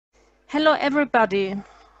Hello, everybody.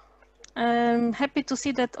 I'm happy to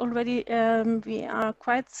see that already we are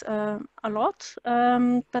quite a lot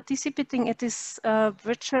participating at this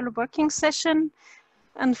virtual working session.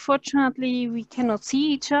 Unfortunately, we cannot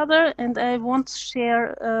see each other, and I won't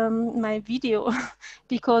share my video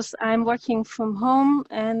because I'm working from home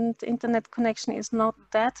and internet connection is not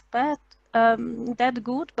that bad, that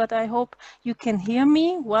good, but I hope you can hear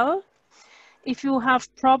me well. If you have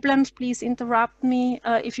problems, please interrupt me.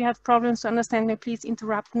 If you have problems to understand me, please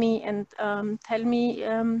interrupt me and tell me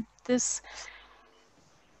this.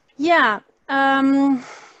 Yeah, I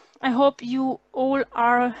hope you all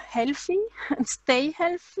are healthy and stay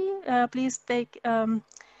healthy. Please take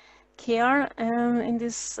care in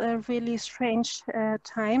these really strange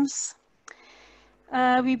times.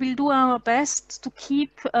 We will do our best to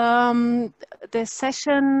keep the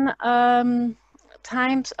session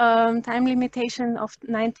time limitation of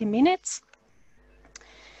 90 minutes.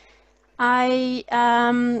 I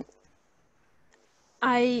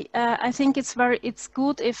think it's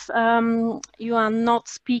good if you are not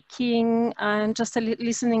speaking and just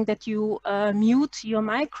listening, that you mute your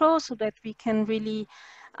micro so that we can really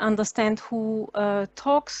understand who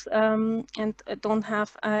talks and don't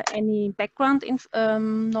have any background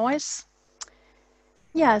noise.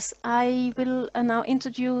 Yes, I will now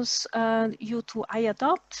introduce you to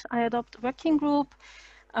iAdopt working group.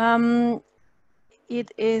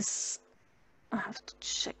 It is, I have to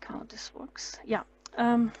check how this works. Yeah,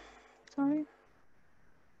 sorry.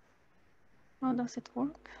 How does it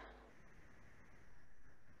work?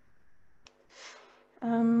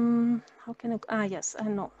 How can I, yes, I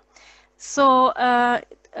know. So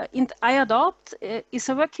iAdopt is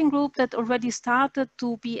a working group that already started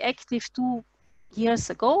to be active 2 years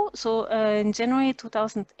ago. So in January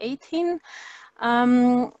 2018,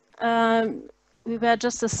 we were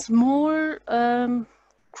just a small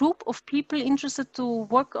group of people interested to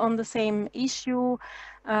work on the same issue,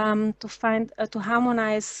 to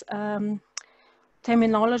harmonize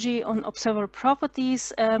terminology on observable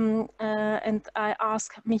properties, and I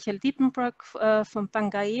asked Michael Diepenbroek from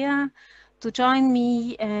Pangaea to join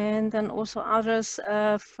me, and then also others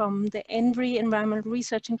from the ENRI, Environmental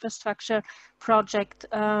Research Infrastructure Project,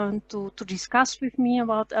 to discuss with me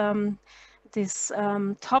about this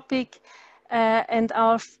topic. And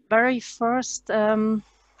our very first,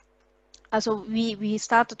 we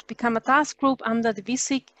started to become a task group under the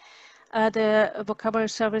WSIG, the Vocabulary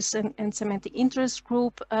Service and Semantic Interest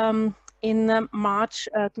Group, in March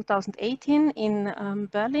 2018 in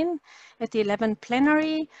Berlin at the 11th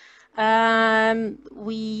plenary.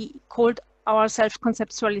 We called ourselves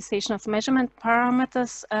Conceptualization of Measurement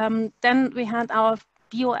Parameters. Then we had our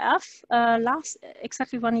BOF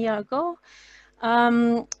exactly 1 year ago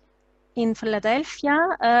in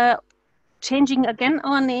Philadelphia, changing again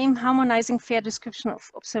our name, Harmonizing Fair Description of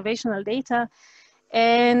Observational Data.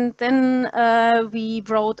 And then we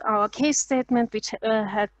wrote our case statement, which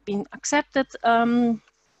had been accepted.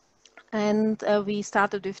 And we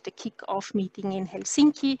started with the kick-off meeting in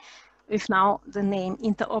Helsinki, with now the name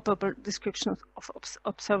Interoperable Description of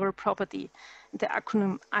Observable Property, the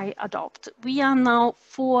acronym iAdopt. We are now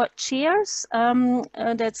 4 chairs.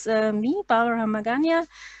 That's me, Barbara Magagna.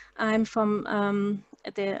 I'm from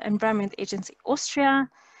the Environment Agency Austria.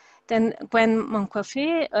 Then Gwen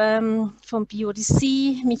Moncoiffet from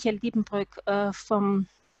BODC, Michael Diepenbroek from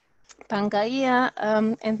Pangaea,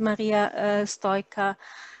 and Maria Stoica,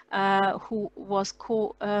 who was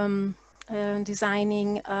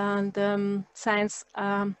designing the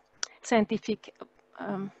scientific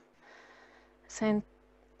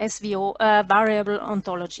SVO variable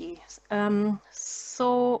ontology.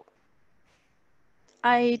 So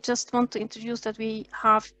I just want to introduce that we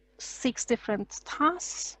have 6 different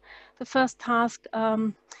tasks. The first task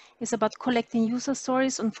is about collecting user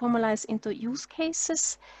stories and formalized into use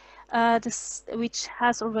cases, which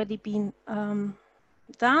has already been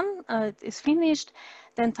done, it is finished.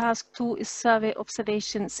 Then task 2 is survey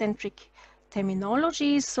observation-centric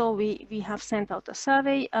terminology. So we have sent out a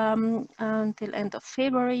survey until end of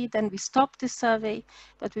February. Then we stopped the survey,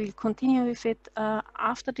 but we will continue with it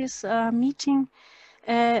after this meeting.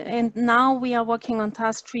 And now we are working on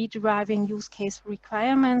task 3, deriving use case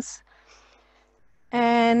requirements,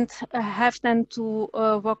 and have then to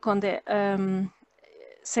work on the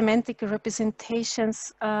semantic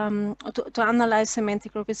representations, to analyze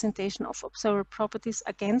semantic representation of observable properties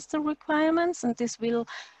against the requirements. And this will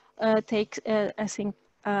take, I think,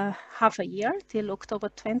 half a year till October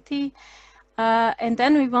 20. And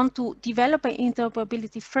then we want to develop an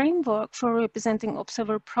interoperability framework for representing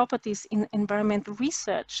observable properties in environmental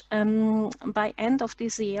research by end of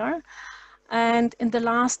this year. And in the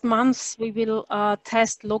last months, we will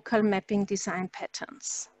test local mapping design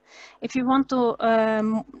patterns. If you want to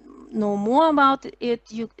know more about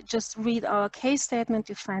it, you just read our case statement.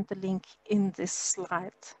 You find the link in this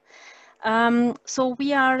slide. So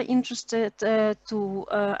we are interested to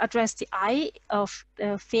address the I of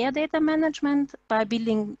fair data management by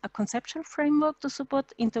building a conceptual framework to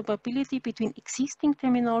support interoperability between existing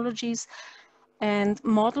terminologies and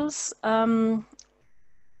models.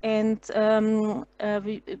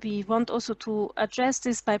 We want also to address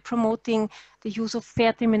this by promoting the use of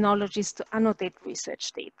fair terminologies to annotate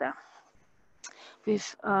research data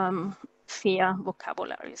with fair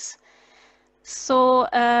vocabularies. So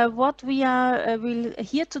what we will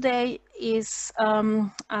hear today is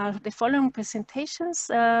the following presentations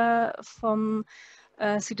from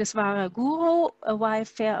Siddheswara Guru, why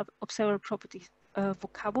fair observable property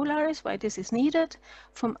vocabularies, why this is needed,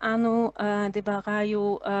 from Anu De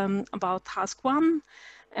Barayo about task 1,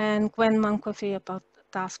 and Gwen Mankofe about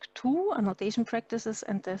task 2, annotation practices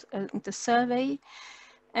and the survey.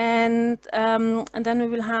 And then we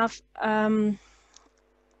will have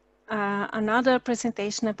another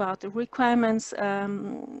presentation about the requirements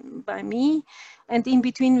by me, and in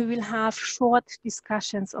between we will have short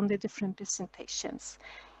discussions on the different presentations.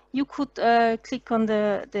 You could click on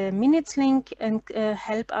the minutes link and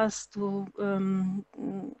help us to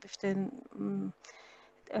with the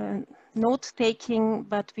note taking,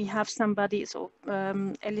 but we have somebody, so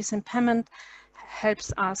Alison Pemmond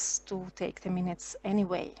helps us to take the minutes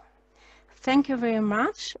anyway. Thank you very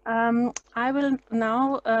much. I will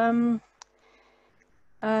now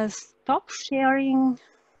stop sharing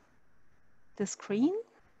the screen,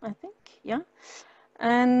 I think, yeah,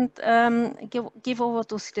 and give over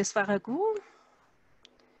to Siddheswara Guru.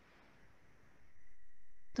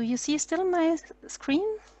 Do you see still my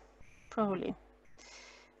screen? Probably.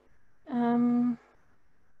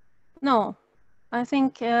 No, I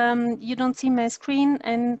think you don't see my screen,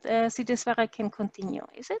 and Siddheswara can continue,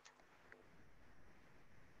 is it?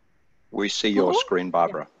 We see your screen,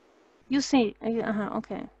 Barbara. Yeah. You see,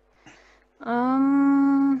 okay.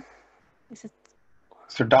 Is it?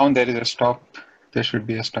 So down there is a stop. There should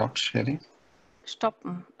be a stop sharing. Stop.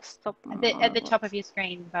 At the top of your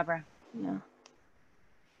screen, Barbara. Yeah.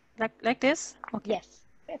 Like this? Okay. Yes.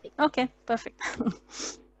 Perfect. Okay, perfect.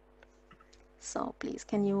 So please,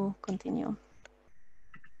 can you continue?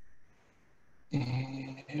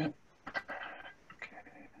 Yeah.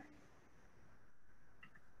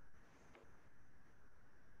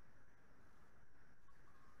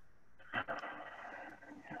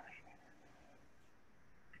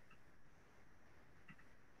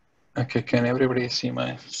 Okay, can everybody see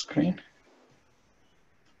my screen?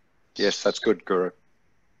 Yes, that's good, Guru.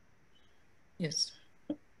 Yes.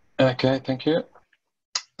 Okay, thank you.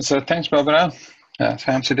 So thanks, Barbara. So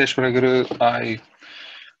I'm Siddheswara Guru. I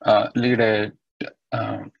lead a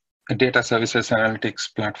data services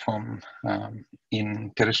analytics platform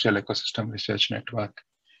in Terrestrial Ecosystem Research Network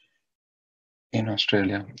in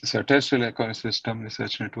Australia. So Terrestrial Ecosystem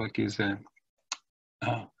Research Network is an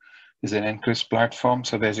NCRIS platform.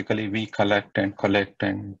 So basically we collect and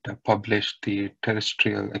publish the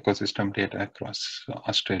terrestrial ecosystem data across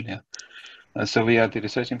Australia. So we are the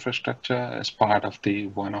research infrastructure as part of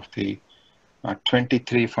one of the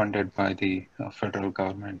 23 funded by the federal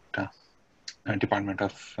government Department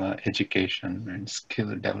of Education and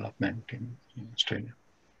Skill Development in Australia.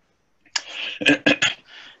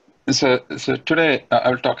 So today I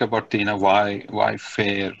will talk about why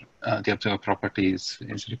FAIR, the observer properties,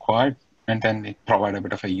 is required, and then provide a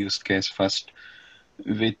bit of a use case first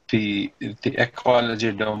with the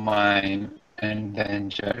ecology domain, and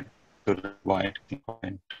then to why it's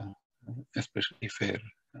important, especially FAIR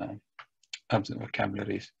observer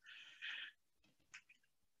vocabularies.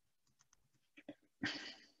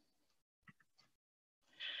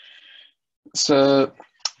 So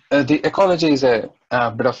the ecology is a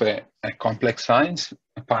bit of a complex science,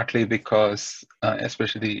 partly because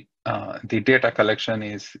especially the data collection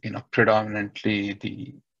is predominantly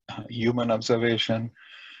the human observation,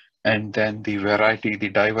 and then the variety, the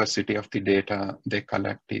diversity of the data they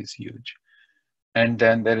collect is huge. And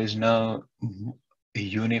then there is no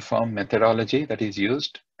uniform methodology that is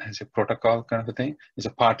used as a protocol kind of a thing. It's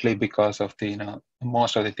partly because of the,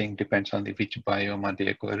 most of the thing depends on which biome or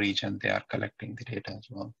the ecoregion they are collecting the data as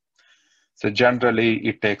well. So generally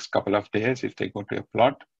it takes a couple of days if they go to a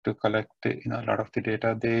plot to collect a lot of the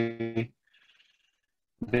data. They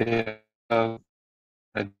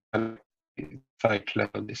site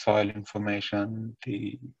level, the soil information,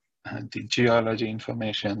 the geology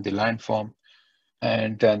information, the landform,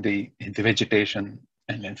 and then the vegetation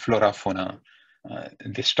and then flora, fauna,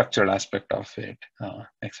 the structural aspect of it,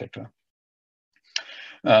 etc.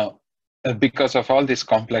 Because of all this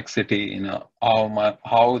complexity,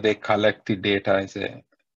 how they collect the data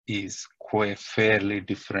is quite fairly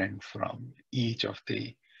different from each of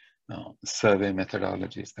the survey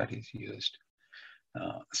methodologies that is used.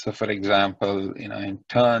 So, for example, in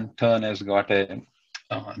Tern has got the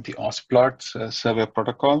OSPLOT survey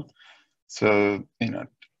protocol. So,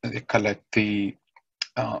 they collect the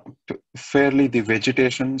fairly the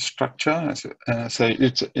vegetation structure. So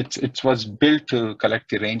it was built to collect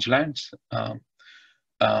the rangelands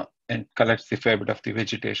and collects the fair bit of the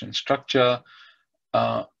vegetation structure,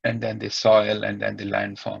 and then the soil, and then the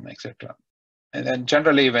landform, etc. And then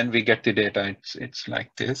generally, when we get the data, it's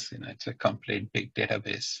like this. It's a complete big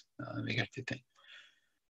database. We get the thing,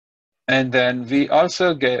 and then we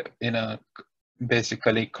also get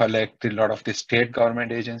basically collect a lot of the state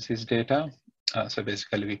government agencies' data. So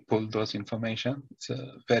basically, we pull those information. So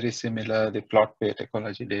very similar, the plot-based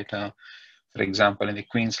ecology data. For example, in the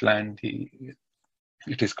Queensland,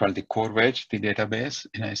 it is called the CoreVeg, the database.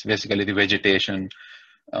 It's basically the vegetation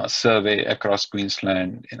survey across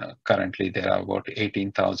Queensland. Currently there are about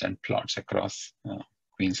 18,000 plots across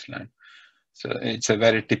Queensland. So it's a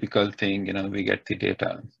very typical thing. We get the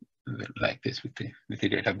data like this with the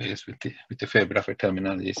database with the fair bit of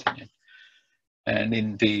terminologies in it. And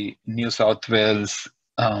in the New South Wales,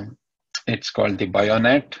 it's called the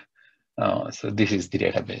BioNet. So this is the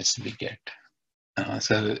database we get.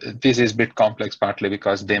 So this is a bit complex, partly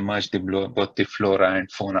because they merge both the flora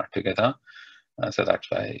and fauna together. So that's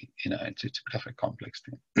why it's a bit of a complex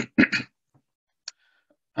thing.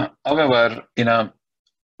 However,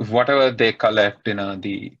 whatever they collect,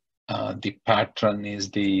 the pattern is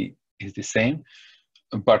the same,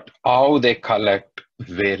 but how they collect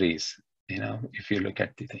varies. If you look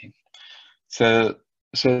at the thing. So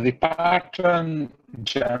the pattern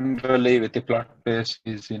generally with the plot base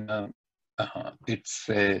is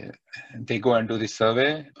they go and do the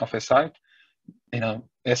survey of a site.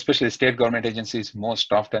 Especially state government agencies,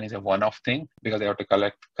 most often is a one-off thing because they have to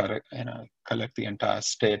collect the entire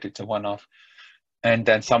state. It's a one-off, and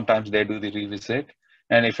then sometimes they do the revisit.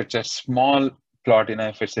 And if it's a small plot,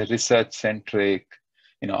 if it's a research-centric,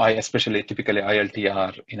 especially typically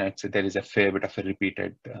ILTR, there is a fair bit of a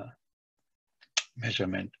repeated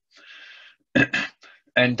measurement.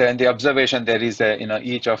 And then the observation, there is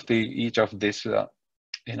each of this. The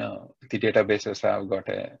databases have got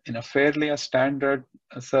a fairly a standard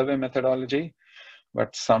survey methodology,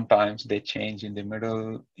 but sometimes they change in the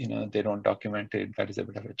middle. They don't document it. That is a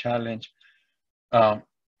bit of a challenge.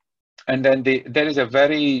 And then there is a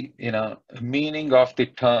very meaning of the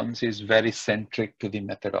terms is very centric to the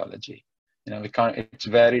methodology. It's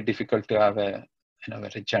very difficult to have a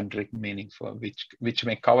very generic meaning for which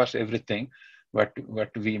may covers everything. But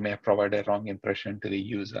we may provide a wrong impression to the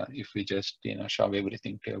user if we just shove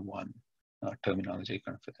everything to one terminology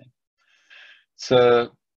kind of a thing.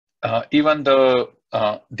 So even though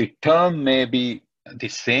the term may be the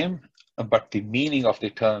same, but the meaning of the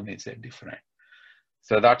term is different.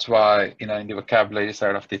 So that's why in the vocabulary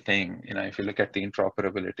side of the thing, if you look at the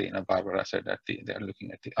interoperability, Barbara said that they're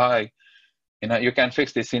looking at the I. You can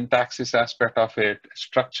fix the syntaxis aspect of it,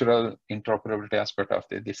 structural interoperability aspect of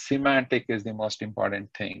it. The semantic is the most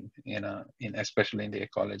important thing, especially in the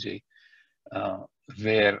ecology,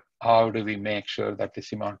 where how do we make sure that the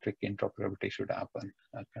semantic interoperability should happen,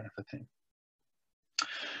 that kind of a thing.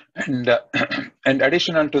 And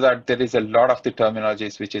additional to that, there is a lot of the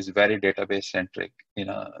terminologies which is very database centric.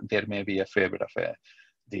 There may be a fair bit of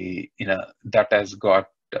that has got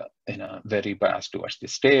very biased towards the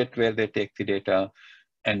state where they take the data,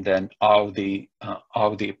 and then how the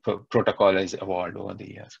protocol has evolved over the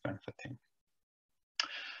years, kind of a thing.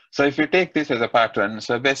 So if you take this as a pattern,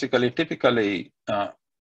 so basically, typically, as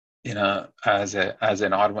an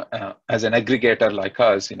aggregator like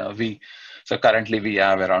us, so currently we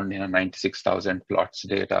have around 96,000 plots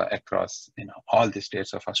data across all the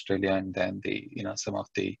states of Australia, and then some of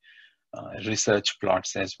the research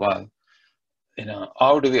plots as well.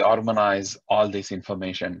 How do we harmonize all this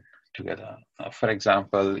information together? For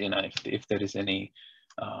example, if there is any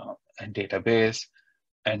database,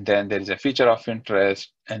 and then there is a feature of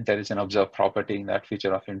interest, and there is an observed property in that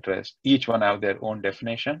feature of interest, each one have their own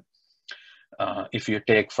definition. If you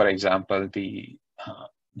take, for example, the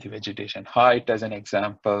vegetation height as an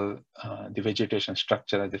example, the vegetation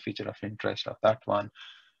structure as a feature of interest of that one,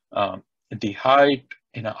 the height,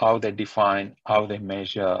 how they define, how they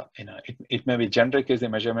measure, it may be generic as the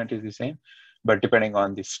measurement is the same, but depending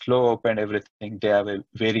on the slope and everything, they have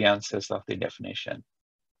variances of the definition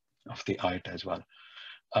of the height as well.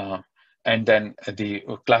 And then the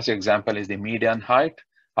classic example is the median height.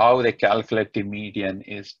 How they calculate the median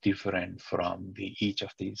is different from each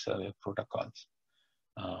of these survey protocols.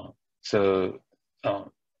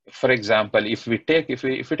 For example, if we take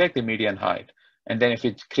the median height, and then if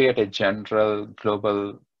we create a general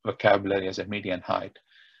global vocabulary as a median height,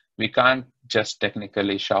 we can't just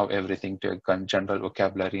technically shove everything to a general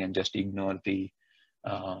vocabulary and just ignore the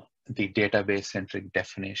database-centric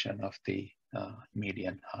definition of the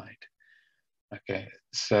median height. Okay,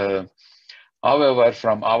 so however,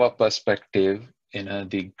 from our perspective,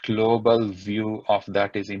 the global view of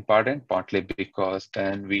that is important, partly because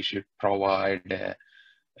then we should provide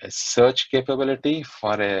a search capability for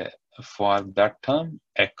that term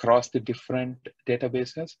across the different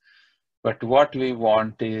databases. But what we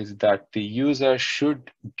want is that the user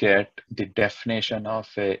should get the definition of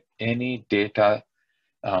any data,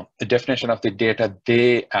 the definition of the data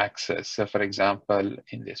they access. So for example,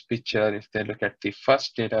 in this picture, if they look at the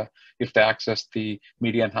first data, if they access the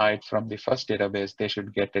median height from the first database, they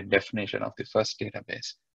should get a definition of the first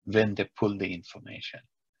database when they pull the information.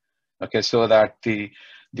 Okay, so that the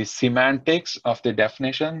semantics of the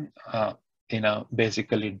definition,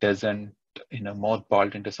 basically doesn't,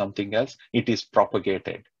 mothballed into something else. It is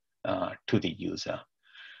propagated to the user.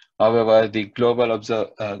 However, the global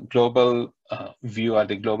view or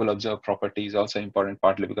the global observed property is also important,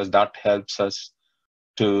 partly because that helps us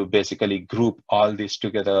to basically group all this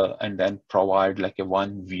together and then provide like a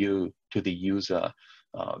one view to the user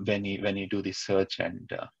when you do the search and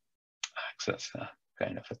access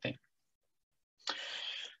kind of a thing.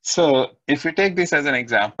 So if we take this as an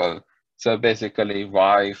example, so basically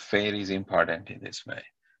why FAIR is important in this way.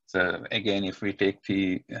 So again, if we take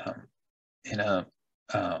the in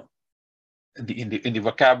the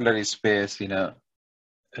vocabulary space,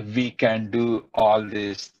 we can do all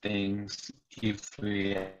these things if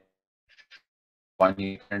we have one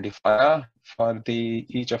identifier for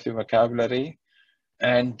each of the vocabulary,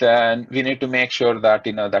 and then we need to make sure that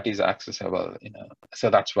that is accessible. So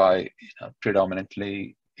that's why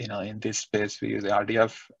predominantly in this space we use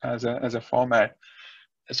RDF as a format,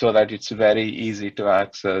 so that it's very easy to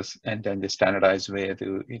access and then the standardized way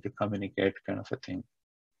to communicate kind of a thing.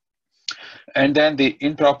 And then the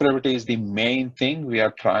interoperability is the main thing we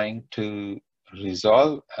are trying to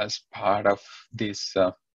resolve as part of this,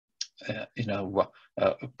 part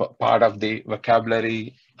of the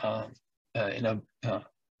vocabulary,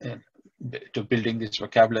 to building this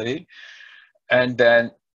vocabulary. And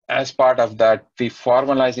then as part of that, the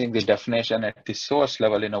formalizing the definition at the source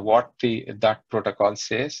level, what that protocol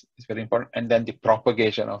says is very important. And then the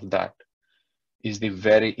propagation of that is the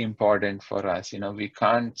very important for us. We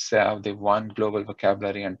can't have the one global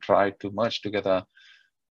vocabulary and try to merge together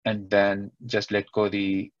and then just let go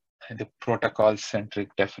the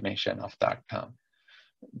protocol-centric definition of that term.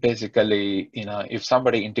 Basically, if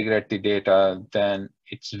somebody integrates the data, then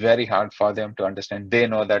it's very hard for them to understand. They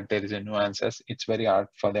know that there is a nuances. It's very hard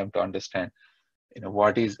for them to understand,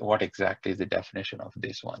 what exactly is the definition of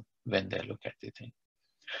this one when they look at the thing.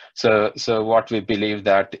 So what we believe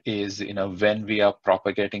that is, when we are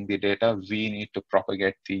propagating the data, we need to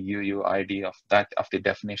propagate the UUID of the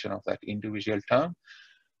definition of that individual term,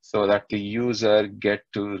 so that the user get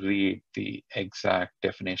to read the exact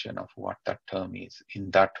definition of what that term is in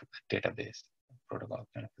that database protocol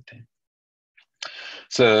kind of a thing.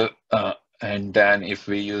 So, and then if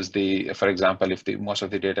we use for example, if most of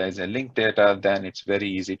the data is a linked data, then it's very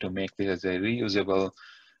easy to make this as a reusable,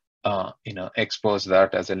 expose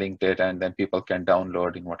that as a linked data, and then people can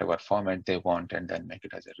download in whatever format they want and then make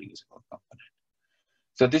it as a reusable component.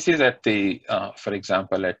 So this is at the, for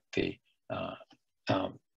example, at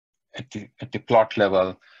the plot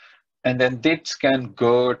level. And then this can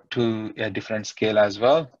go to a different scale as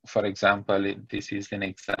well. For example, this is an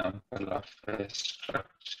example of a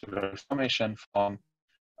structural information form.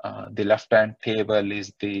 The left-hand table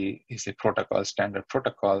is the protocol, standard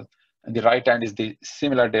protocol, and the right-hand is the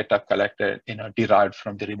similar data collected, derived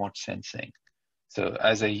from the remote sensing. So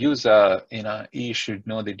as a user, you should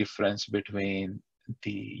know the difference between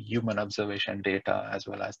the human observation data as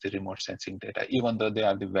well as the remote sensing data, even though they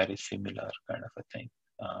are the very similar kind of a thing,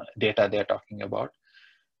 data they're talking about.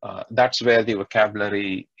 That's where the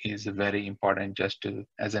vocabulary is very important, just to,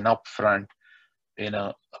 as an upfront,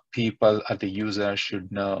 people or the user should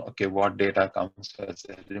know, okay, what data comes as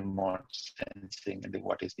a remote sensing and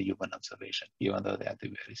what is the human observation, even though they are the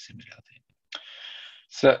very similar thing.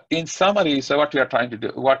 So in summary, so what we are trying to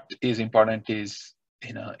do, what is important is,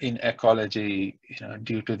 in ecology,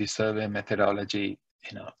 due to the survey methodology,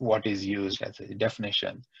 what is used as a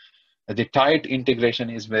definition. The tight integration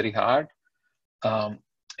is very hard.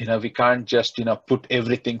 we can't just, put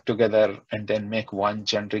everything together and then make one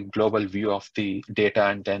generic global view of the data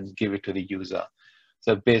and then give it to the user.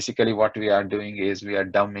 So basically what we are doing is we are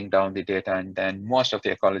dumbing down the data, and then most of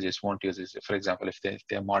the ecologists won't use this. For example, if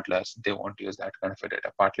they're modelers, they won't use that kind of a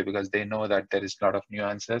data, partly because they know that there is a lot of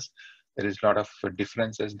nuances, there is a lot of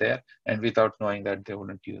differences there, and without knowing that, they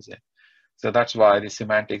wouldn't use it. So that's why the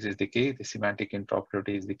semantics is the key, the semantic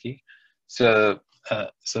interoperability is the key. So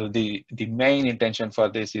the main intention for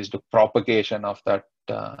this is the propagation of that,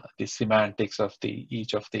 the semantics of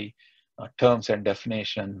each of the terms and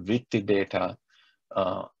definition with the data.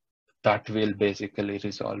 That will basically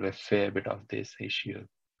resolve a fair bit of this issue.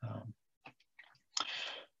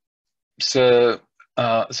 So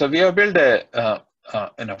we have built a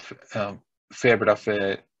fair bit of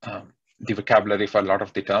the vocabulary for a lot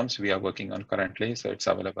of the terms we are working on currently. So it's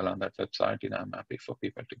available on that website. I'm happy for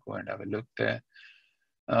people to go and have a look there.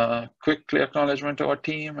 Quickly acknowledgement to our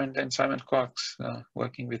team, and then Simon Cox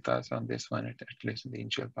working with us on this one, at least in the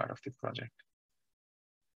initial part of the project.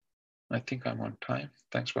 I think I'm on time.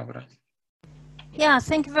 Thanks, Barbara. Yeah,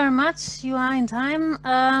 thank you very much. You are in time.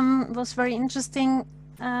 It was very interesting.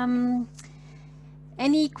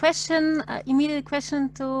 Any question, immediate question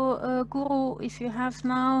to Guru, if you have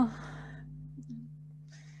now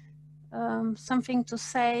something to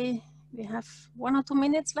say? We have 1 or 2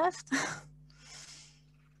 minutes left.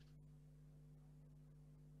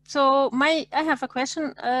 So I have a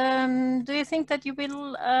question. Do you think that you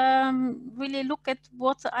will really look at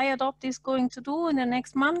what iAdopt is going to do in the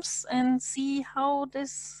next months and see how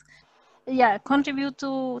this, contribute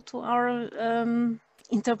to our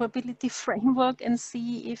interoperability framework, and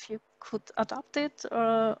see if you could adopt it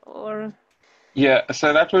or? Yeah,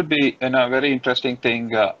 so that would be a very interesting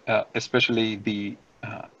thing, especially the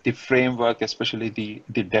framework, especially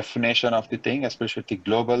the definition of the thing, especially at the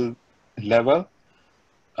global level.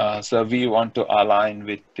 So we want to align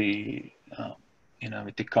with the,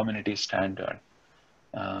 with the community standard.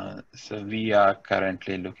 So we are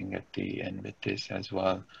currently looking at and with this as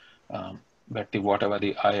well. But whatever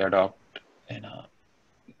the iAdopt,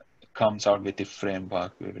 comes out with the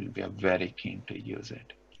framework, we are very keen to use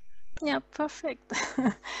it. Yeah, perfect.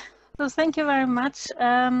 So thank you very much.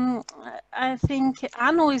 I think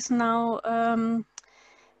Anu is now.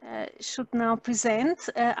 Should now present.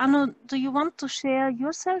 Anu, do you want to share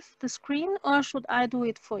yourself the screen, or should I do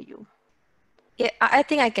it for you? Yeah, I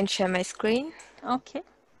think I can share my screen. Okay.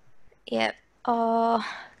 Yeah.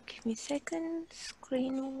 Give me a second.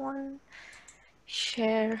 Screen 1.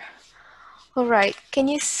 Share. All right. Can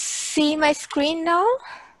you see my screen now?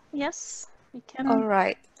 Yes, we can. All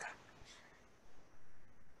right.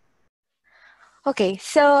 Okay,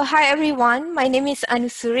 so hi everyone. My name is Anu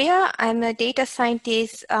Surya. I'm a data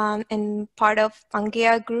scientist and part of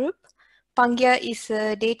Pangea Group. Pangea is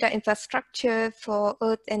a data infrastructure for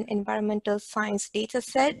Earth and environmental science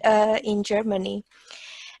dataset in Germany.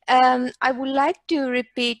 I would like to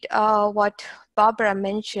repeat what Barbara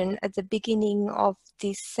mentioned at the beginning of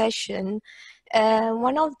this session.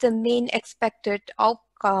 One of the main expected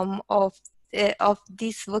outcome of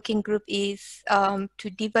this working group is to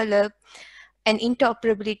develop an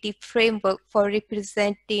interoperability framework for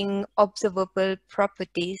representing observable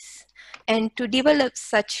properties. And to develop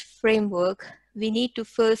such framework, we need to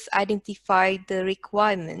first identify the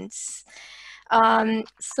requirements.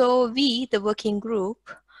 So we, the working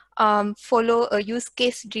group, follow a use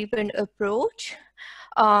case driven approach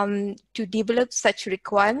to develop such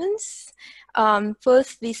requirements.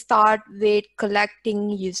 First, we start with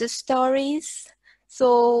collecting user stories.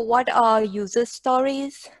 So what are user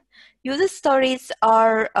stories? User stories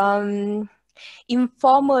are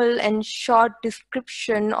informal and short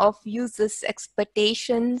description of users'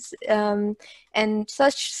 expectations, and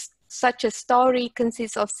such a story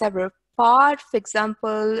consists of several parts. For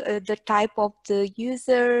example, the type of the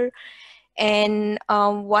user, and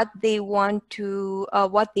what they want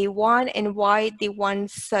and why they want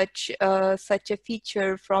such a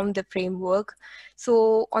feature from the framework.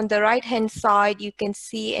 So on the right hand side, you can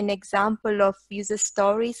see an example of user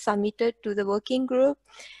story submitted to the working group,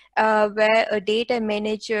 where a data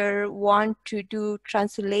manager want to do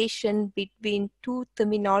translation between two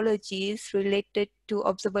terminologies related to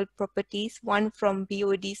observable properties, one from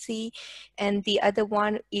BODC and the other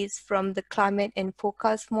one is from the climate and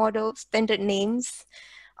forecast model standard names,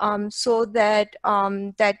 so that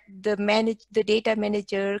the data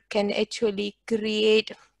manager can actually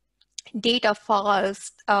create data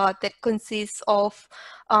files that consist of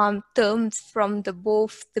terms from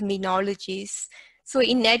both terminologies. So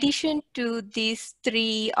in addition to these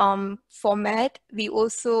three format, we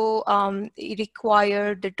also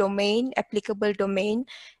require the domain, applicable domain,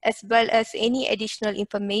 as well as any additional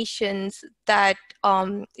informations that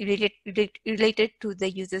related to the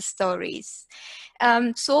user stories.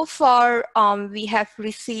 So far, we have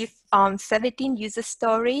received 17 user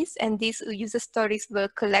stories, and these user stories were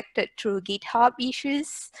collected through GitHub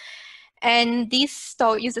issues. And these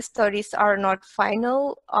user stories are not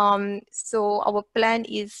final. So our plan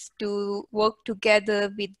is to work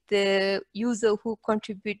together with the user who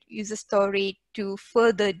contribute user story to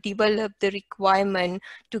further develop the requirement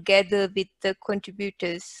together with the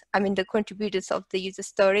contributors. I mean, the contributors of the user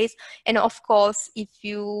stories. And of course, if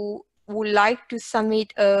you would like to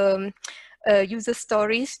submit user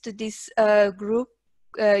stories to this group,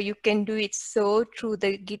 you can do it so through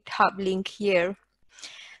the GitHub link here.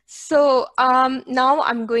 So now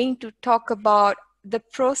I'm going to talk about the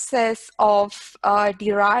process of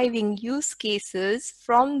deriving use cases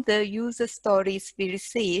from the user stories we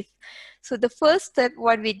receive. So the first step,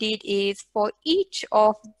 what we did is for each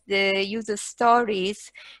of the user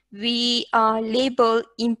stories, we label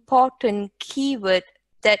important keyword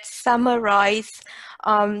that summarize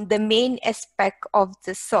the main aspect of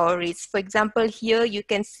the stories. For example, here you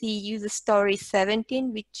can see user story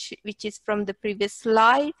 17, which is from the previous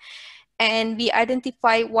slide, and we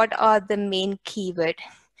identify what are the main keyword.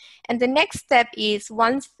 And the next step is,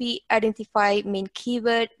 once we identify main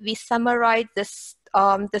keyword, we summarize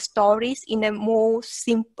the stories in a more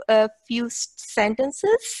simple few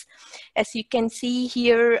sentences. As you can see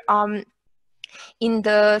here, in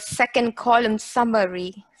the second column,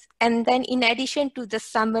 summary. And then in addition to the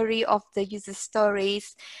summary of the user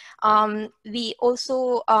stories, we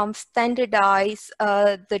also standardize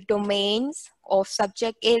the domains or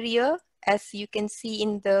subject area, as you can see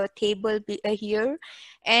in the table here,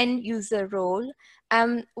 and user role.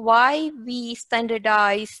 Why we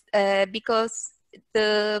standardize? Because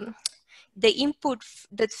the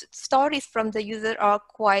stories from the user are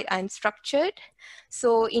quite unstructured.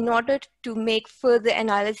 So in order to make further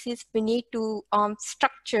analysis, we need to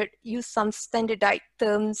use some standardized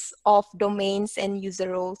terms of domains and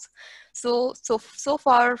user roles. So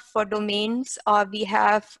far for domains, we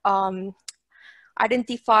have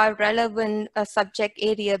identify relevant subject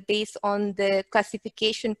area based on the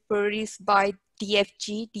classification produced by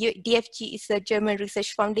DFG. DFG is a German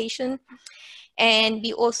research foundation. And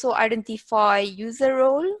we also identify user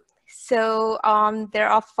role. So there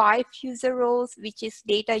are 5 user roles, which is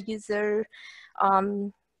data user.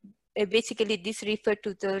 Basically, this refer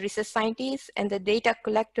to the research scientists, and the data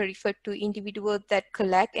collector refer to individuals that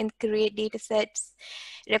collect and create data sets.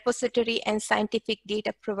 Repository and scientific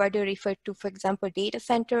data provider refer to, for example, data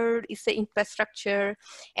center is the infrastructure,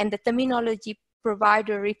 and the terminology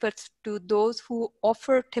provider refers to those who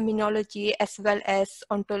offer terminology as well as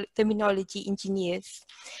terminology engineers.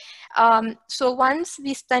 So once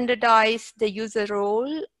we standardize the user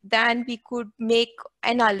role, then we could make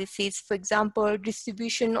analysis, for example,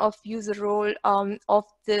 distribution of user role of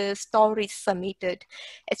the stories submitted.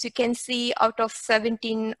 As you can see, out of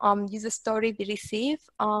 17 user story we receive,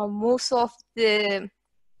 most of the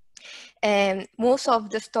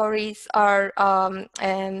stories are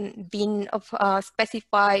being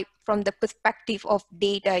specified from the perspective of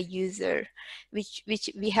data user, which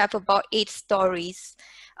we have about 8 stories.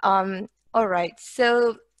 All right,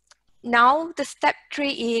 so now the step 3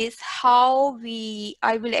 is how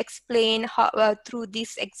I will explain how, through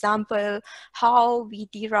this example, how we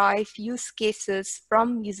derive use cases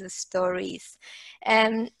from user stories,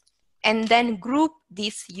 and then group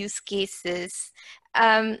these use cases.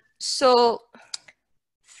 So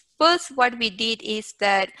first, what we did is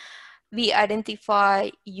that we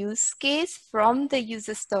identify use case from the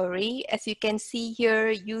user story. As you can see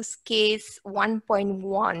here, use case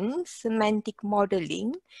 1.1, semantic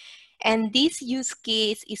modeling. And this use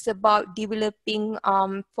case is about developing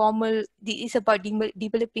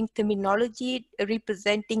developing terminology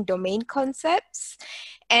representing domain concepts.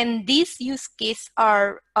 And this use case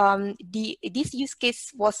this use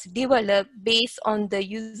case was developed based on the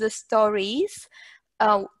user stories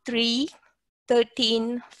 3,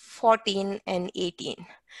 13, 14, and 18.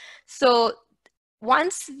 So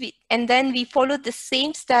then we follow the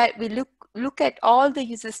same step. We look at all the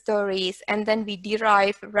user stories, and then we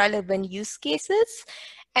derive relevant use cases,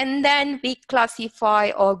 and then we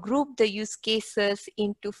classify or group the use cases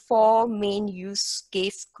into 4 main use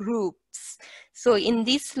case groups. So in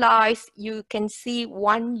these slides, you can see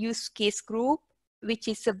one use case group, which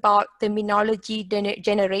is about terminology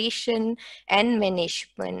generation and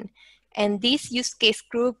management. And this use case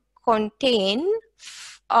group contain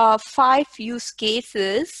 5 use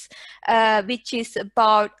cases, which is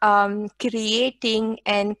about creating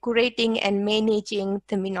and curating and managing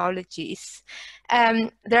terminologies.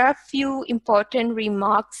 There are a few important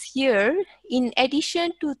remarks here. In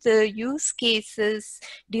addition to the use cases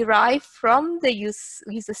derived from the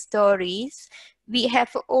user stories, we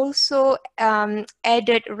have also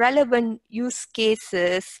added relevant use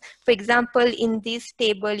cases. For example, in this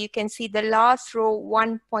table, you can see the last row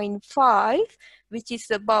 1.5, which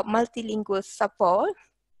is about multilingual support.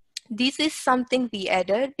 This is something we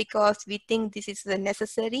added because we think this is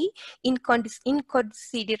necessary in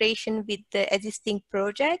consideration with the existing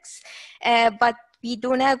projects, but we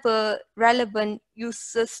don't have a relevant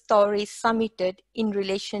user story submitted in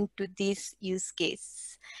relation to this use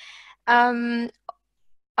case.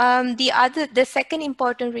 The second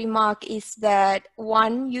important remark is that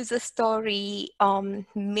one user story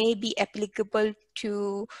may be applicable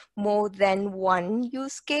to more than one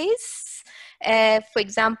use case. For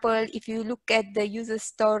example, if you look at the user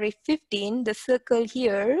story 15, the circle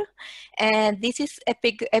here, and this is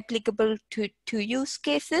applicable to 2 use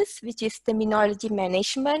cases, which is terminology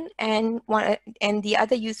management, and the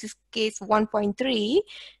other use case 1.3,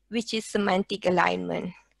 which is semantic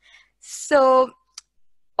alignment. So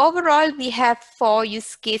overall, we have 4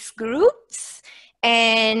 use case groups,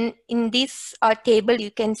 and in this table,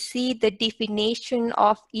 you can see the definition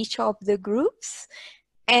of each of the groups.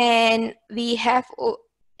 And we have,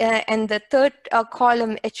 and the third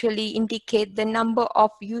column actually indicate the number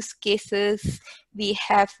of use cases we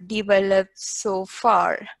have developed so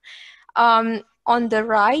far. On the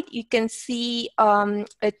right, you can see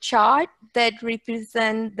a chart that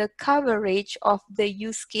represents the coverage of the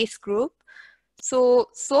use case group. So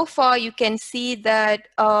far you can see that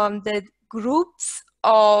the groups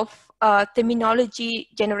of terminology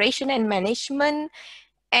generation and management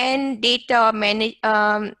and data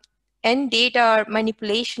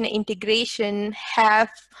manipulation and integration have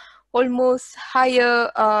almost higher,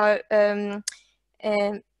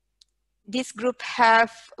 this group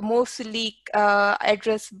have mostly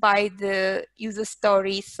addressed by the user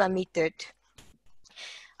stories submitted.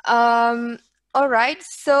 All right,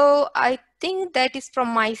 so I think that is from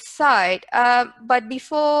my side. But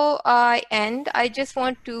before I end, I just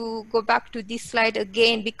want to go back to this slide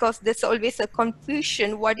again, because there's always a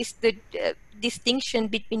confusion. What is the distinction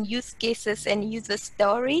between use cases and user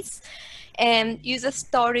stories? And user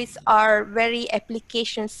stories are very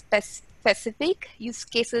application specific. Use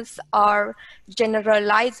cases are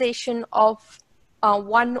generalization of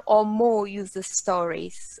one or more user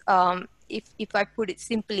stories. If I put it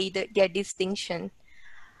simply, their distinction.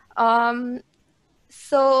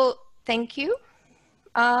 So thank you.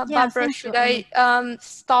 Barbara, should I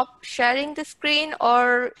stop sharing the screen,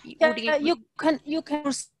 or yeah, you can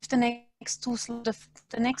proceed the next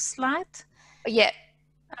the next slide? Yeah.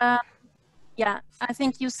 Yeah, I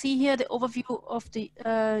think you see here the overview of the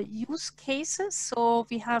use cases. So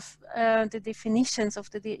we have the definitions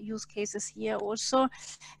of the use cases here also.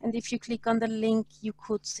 And if you click on the link, you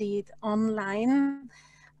could see it online.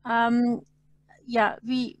 Yeah,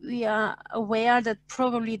 we are aware that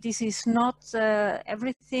probably this is not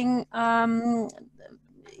everything.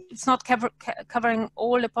 It's not covering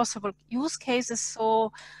all the possible use cases.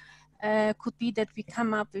 So could be that we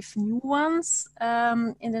come up with new ones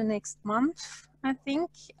in the next month, I think.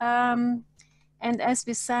 And as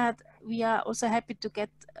we said, we are also happy to get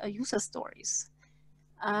user stories.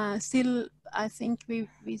 Still, I think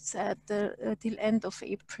we said till end of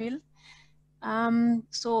April.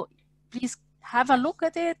 So please have a look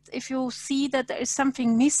at it. If you see that there is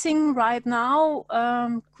something missing right now,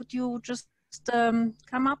 could you just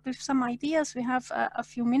come up with some ideas? We have a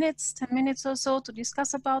few minutes, 10 minutes or so to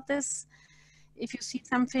discuss about this. If you see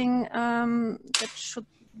something that should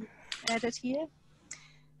be added here.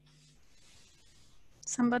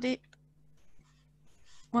 Somebody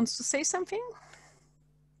wants to say something?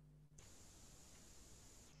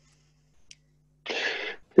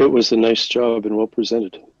 It was a nice job and well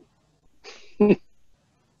presented.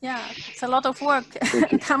 Yeah, it's a lot of work,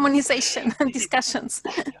 harmonization and discussions.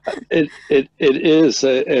 It is,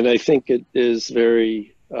 and I think it is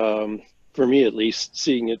very, for me at least,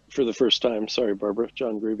 seeing it for the first time. Sorry, Barbara,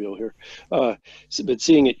 John Grubio here. But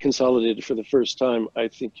seeing it consolidated for the first time, I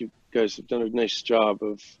think you guys have done a nice job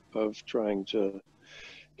of trying to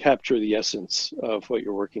capture the essence of what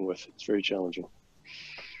you're working with. It's very challenging.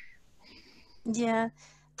 Yeah,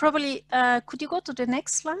 probably, could you go to the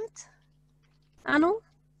next slide, Anu?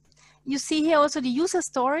 You see here also the user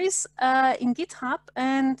stories in GitHub,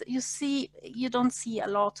 and you don't see a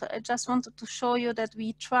lot. I just wanted to show you that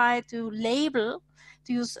we try to label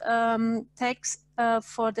to use text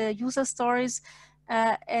for the user stories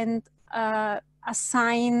and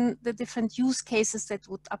assign the different use cases that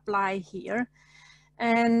would apply here.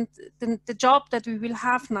 And the job that we will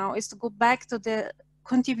have now is to go back to the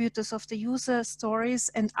contributors of the user stories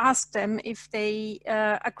and ask them if they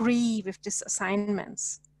agree with these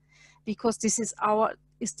assignments, because this is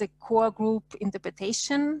the core group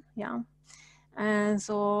interpretation. Yeah. And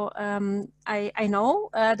so I know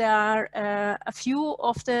there are a few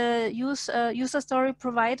of the user story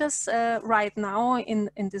providers right now in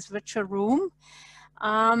this virtual room.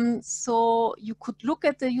 So you could look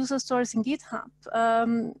at the user stories in GitHub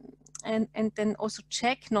and then also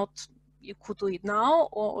check, you could do it now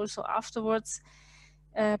or also afterwards.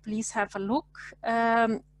 Please have a look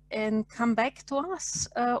and come back to us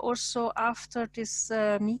also after this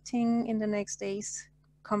meeting in the next days.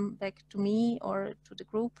 Come back to me or to the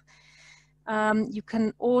group. You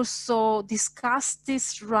can also discuss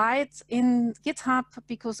this right in GitHub,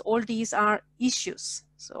 because all these are issues.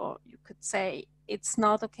 So you could say it's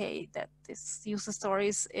not okay that this user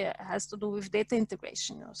stories has to do with data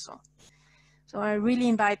integration also. So I really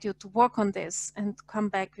invite you to work on this and come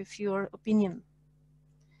back with your opinion.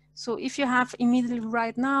 So if you have immediately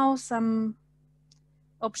right now some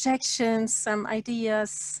objections, some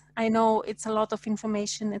ideas, I know it's a lot of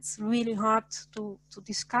information. It's really hard to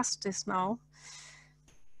discuss this now.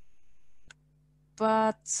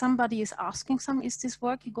 But somebody is asking is this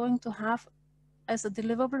work you're going to have as a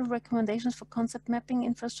deliverable recommendations for concept mapping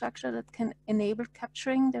infrastructure that can enable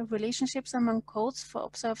capturing the relationships among codes for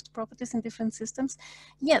observed properties in different systems?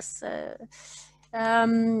 Yes.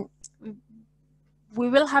 We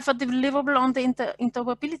will have a deliverable on the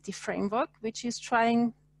interoperability framework, which is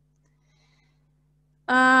trying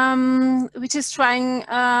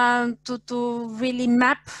to really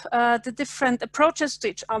map the different approaches to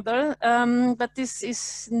each other. But this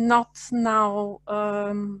is not now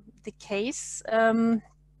the case. So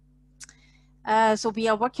we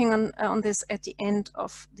are working on this at the end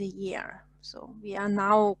of the year. So we are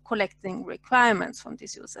now collecting requirements from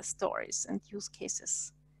these user stories and use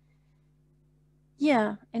cases.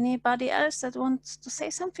 Yeah, anybody else that wants to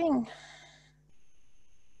say something?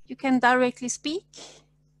 You can directly speak.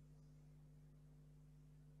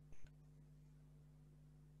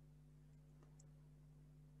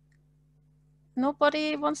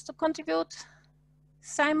 Nobody wants to contribute?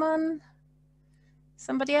 Simon?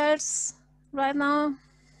 Somebody else right now?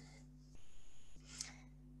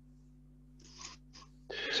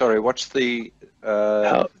 Sorry, what's the,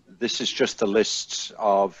 this is just a list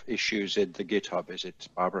of issues in the GitHub, is it,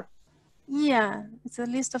 Barbara? Yeah, it's a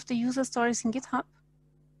list of the user stories in GitHub,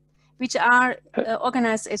 which are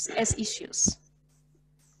organized as issues.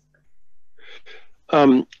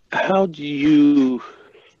 How do you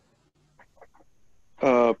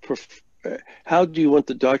want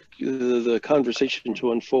the conversation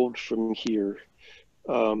to unfold from here?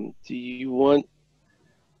 Do you want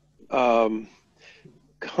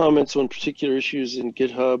comments on particular issues in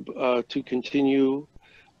GitHub to continue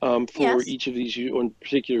for Yes. each of these, on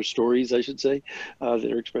particular stories, I should say, that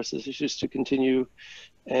are expressed as issues to continue,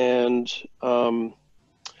 and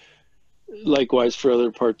likewise for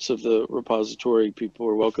other parts of the repository, people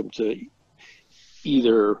are welcome to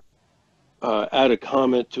either add a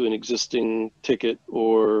comment to an existing ticket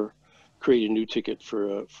or create a new ticket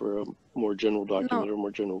for a more general document or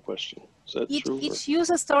more general question. Is that true? Each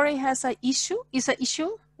user story has an issue,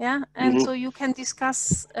 yeah, and so you can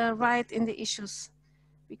discuss right in the issues,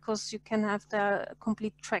 because you can have the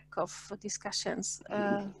complete track of discussions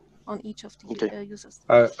on each of the users.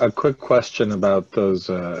 A quick question about those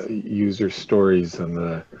user stories and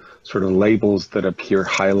the sort of labels that appear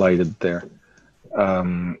highlighted there.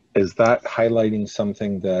 Is that highlighting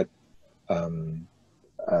something that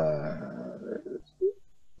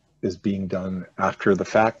is being done after the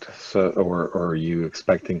fact? So, or are you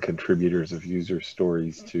expecting contributors of user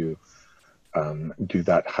stories to do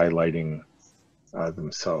that highlighting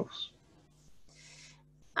themselves?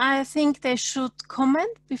 I think they should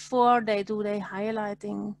comment before they do the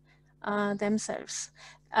highlighting themselves,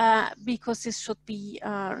 because this should be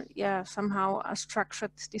somehow a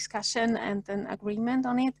structured discussion and an agreement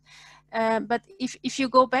on it. But if you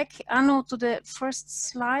go back, Anu, to the first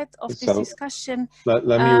slide of this discussion. Let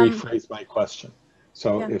me rephrase my question.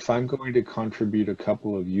 So if I'm going to contribute a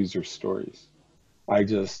couple of user stories, I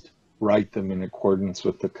just write them in accordance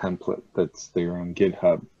with the template that's there on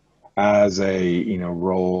GitHub as a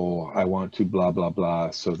role. I want to blah blah blah,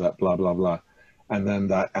 so that blah blah blah, and then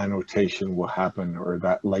that annotation will happen, or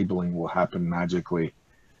that labeling will happen magically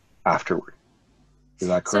afterward. Is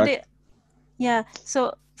that correct?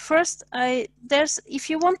 So first, if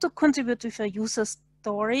you want to contribute with a user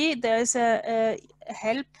story, there is a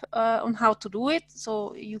help on how to do it.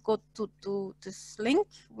 So you go to this link,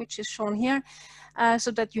 which is shown here,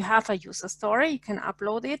 so that you have a user story, you can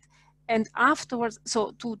upload it. And afterwards,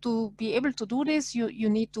 so to be able to do this, you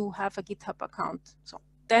need to have a GitHub account. So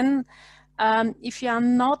then if you are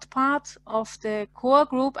not part of the core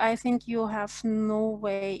group, I think you have no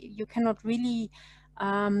way, you cannot really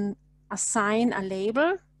assign a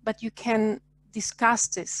label, but you can discuss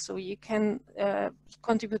this. So you can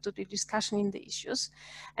contribute to the discussion in the issues.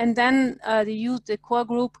 And then the core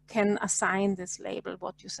group can assign this label,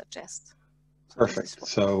 what you suggest. Perfect.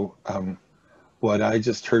 So what I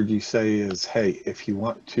just heard you say is, hey, if you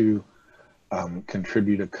want to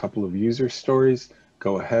contribute a couple of user stories,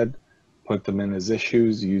 go ahead, put them in as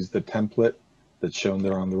issues, use the template that's shown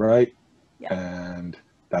there on the right, and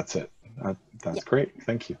that's it. That's great.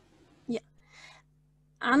 Thank you. Yeah.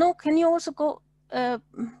 Anu, can you also go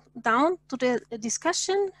down to the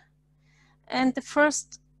discussion and the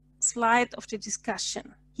first slide of the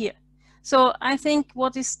discussion here? So I think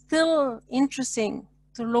what is still interesting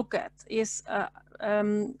to look at is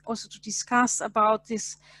also to discuss about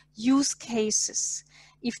these use cases,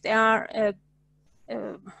 if they are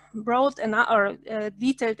broad enough or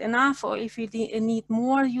detailed enough, or if we need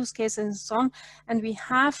more use cases and so on. And we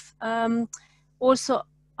have also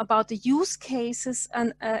about the use cases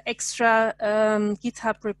an extra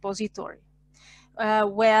GitHub repository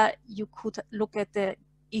where you could look at the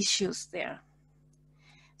issues there.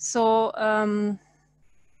 So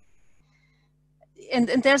and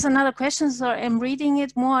there's another question, so I'm reading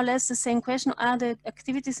it more or less the same question. Are the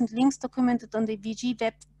activities and links documented on the VG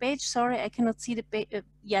web page? Sorry, I cannot see the page.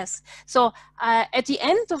 Yes. So at the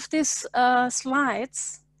end of this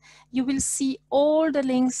slides, you will see all the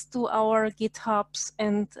links to our GitHubs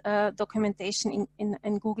and documentation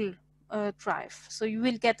in Google Drive. So you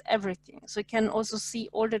will get everything. So you can also see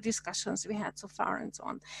all the discussions we had so far and so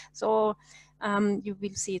on. So you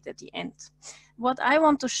will see it at the end. What I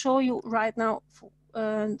want to show you right now,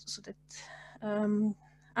 so that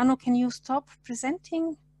Anu, can you stop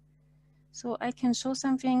presenting so I can show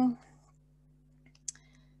something?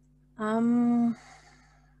 I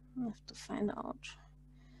have to find out.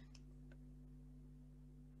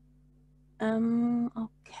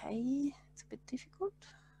 Okay, it's a bit difficult.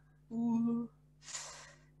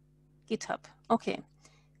 GitHub. Okay.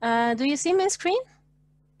 Do you see my screen?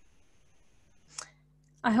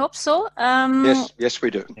 I hope so. Yes, we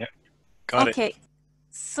do. Yeah, got it. Okay.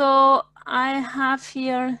 So I have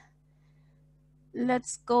here,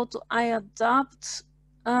 let's go to iAdopt.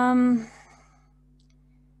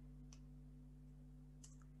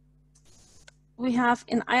 We have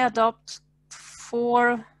in iAdopt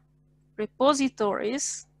 4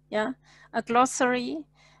 repositories, a glossary,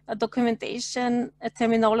 a documentation, a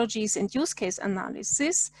terminologies and use case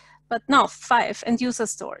analysis, but now 5 and user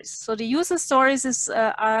stories. So the user stories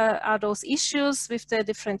are those issues with the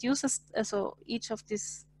different users. So each of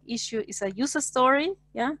this issue is a user story,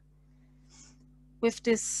 with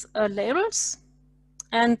these labels,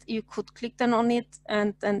 and you could click then on it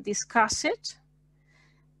and then discuss it,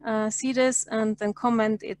 see this and then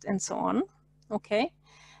comment it and so on. Okay,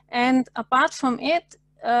 and apart from it,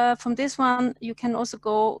 from this one, you can also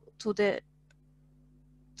go to the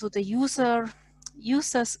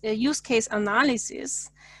use case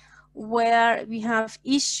analysis, where we have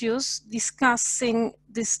issues discussing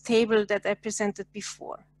this table that I presented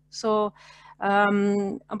before. So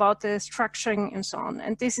about the structuring and so on.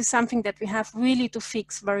 And this is something that we have really to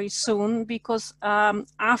fix very soon, because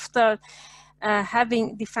after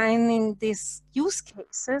defining these use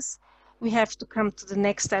cases, we have to come to the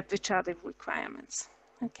next step, which are the requirements.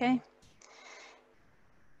 Okay.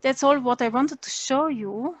 That's all what I wanted to show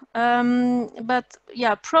you. But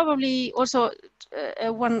yeah, probably also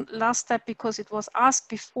one last step, because it was asked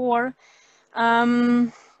before.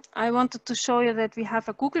 I wanted to show you that we have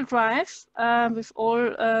a Google Drive with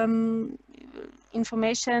all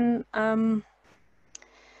information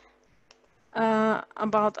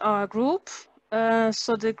about our group.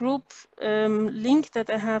 So the group link that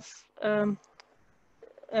I have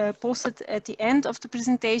posted at the end of the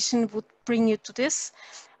presentation would bring you to this.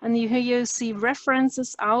 And here you see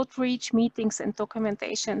references, outreach, meetings, and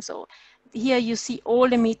documentation. So here you see all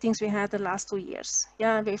the meetings we had the last 2 years,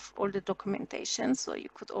 with all the documentation. So you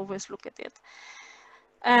could always look at it.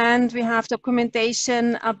 And we have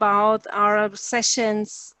documentation about our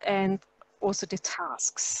sessions and also the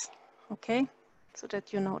tasks. Okay, so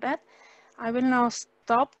that you know that. I will now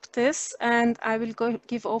stop this and I will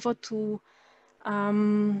give over to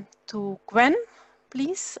Gwen.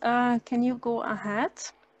 Please, can you go ahead?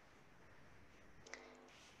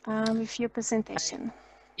 with your presentation.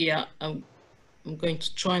 Yeah, I'm going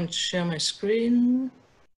to try and share my screen.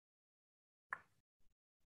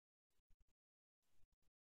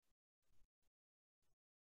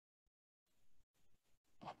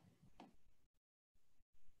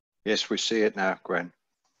 Yes, we see it now, Gwen.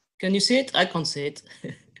 Can you see it? I can't see it.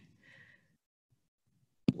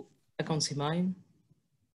 I can't see mine.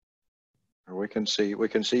 We can see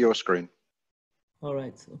your screen. All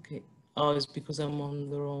right, okay. Oh, it's because I'm on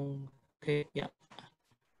the wrong, okay, yeah.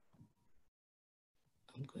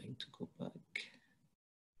 I'm going to go back.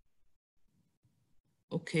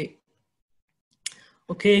 Okay.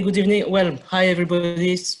 Okay, good evening. Well, hi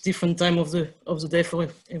everybody. It's different time of the day for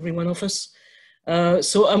every one of us.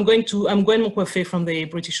 So I'm Gwen Mokwafé from the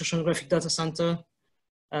British Oceanographic Data Center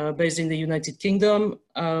based in the United Kingdom.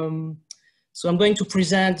 So I'm going to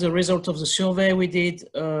present the result of the survey we did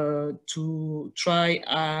to try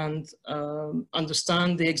and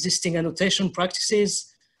understand the existing annotation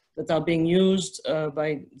practices that are being used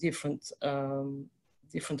by different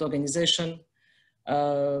organizations,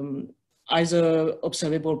 either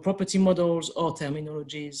observable property models or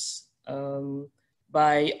terminologies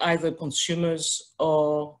by either consumers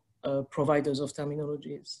or providers of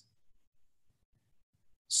terminologies.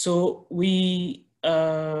 So we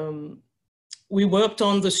worked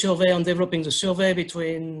on the survey, on developing the survey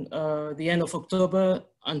between the end of October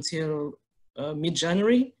until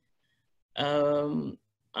mid-January.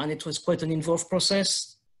 And it was quite an involved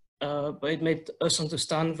process, but it made us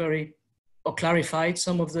understand or clarified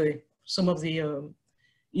some of the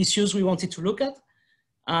issues we wanted to look at.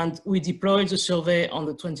 And we deployed the survey on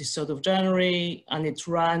the 23rd of January, and it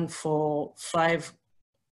ran for five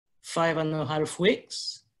and a half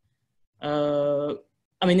weeks.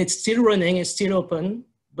 I mean, it's still running, it's still open,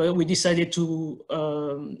 but we decided to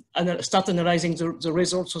start analyzing the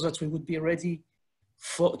results so that we would be ready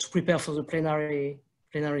to prepare for the plenary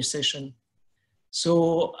session.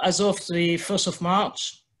 So as of the 1st of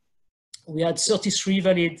March, we had 33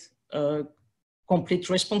 valid complete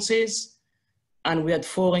responses, and we had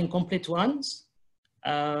 4 incomplete ones.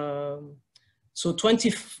 So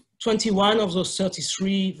 21 of those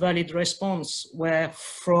 33 valid responses were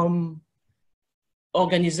from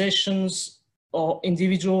organizations or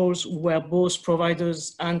individuals who were both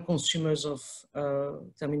providers and consumers of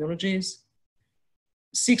terminologies.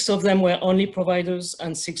 6 of them were only providers,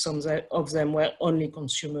 and 6 of them were only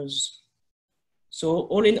consumers. So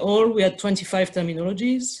all in all, we had 25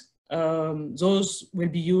 terminologies. Those will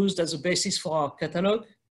be used as a basis for our catalog,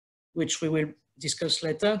 which we will discuss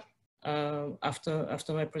later after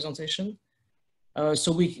my presentation.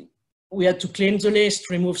 So we had to clean the list,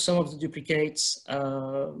 remove some of the duplicates.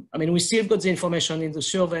 I mean, we still got the information in the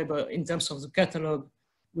survey, but in terms of the catalog,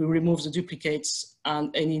 we remove the duplicates and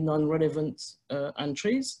any non-relevant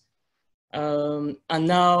entries. And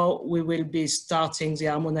now we will be starting the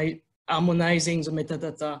harmonizing the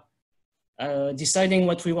metadata, deciding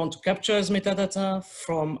what we want to capture as metadata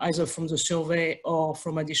from either from the survey or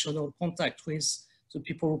from additional contact with the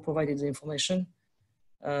people who provided the information.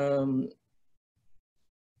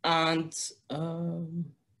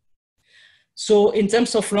 So in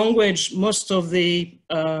terms of language, most of the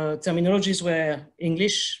terminologies were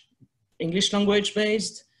English language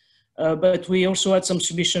based, but we also had some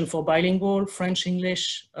submission for bilingual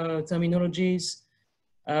French-English terminologies,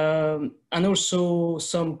 and also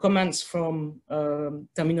some comments from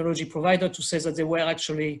terminology provider to say that they were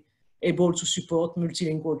actually able to support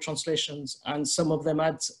multilingual translations, and some of them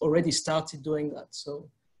had already started doing that. So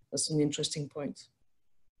that's an interesting point.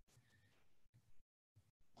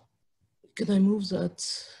 Can I move that?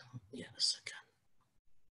 Yes, I can.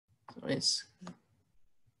 Sorry.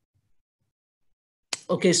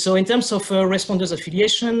 Okay, so in terms of responders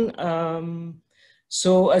affiliation,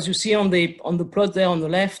 so as you see on the plot there on the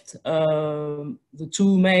left, the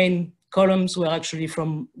 2 main columns were actually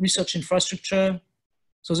from research infrastructure.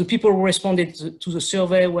 So the people who responded to the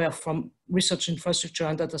survey were from research infrastructure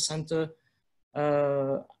and data center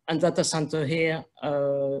here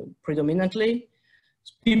predominantly.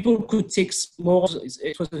 People could tick more.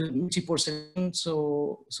 It was a multiple selection,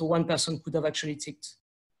 so one person could have actually ticked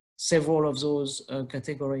several of those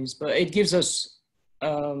categories. But it gives us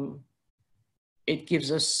an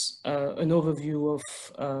overview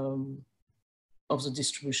of the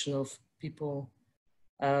distribution of people.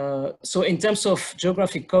 So in terms of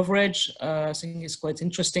geographic coverage, I think it's quite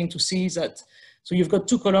interesting to see that. So you've got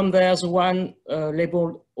 2 columns there. The one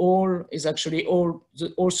labeled all is actually all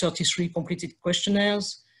 33 completed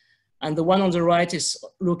questionnaires. And the one on the right is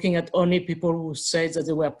looking at only people who said that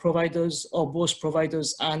they were providers or both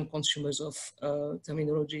providers and consumers of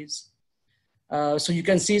terminologies. So you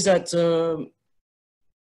can see that,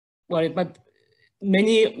 well,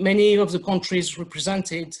 many of the countries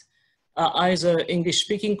represented are either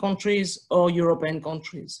English-speaking countries or European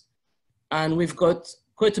countries. And we've got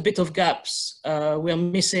quite a bit of gaps. We are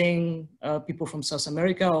missing people from South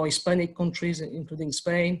America or Hispanic countries, including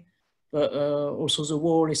Spain, but also the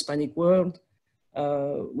whole Hispanic world.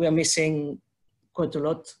 We are missing quite a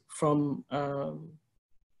lot from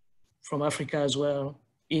Africa as well,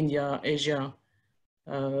 India, Asia,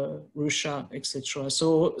 Russia, etc.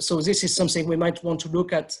 So this is something we might want to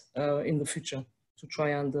look at in the future to try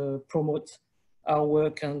and promote our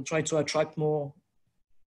work and try to attract more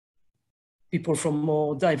people from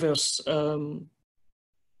more diverse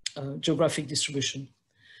geographic distribution.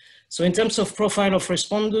 So in terms of profile of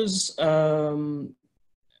responders,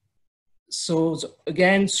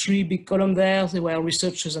 again, 3 big columns there. They were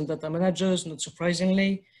researchers and data managers, not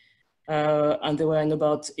surprisingly, and they were in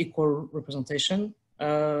about equal representation.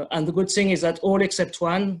 And the good thing is that all except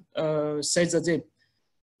one said that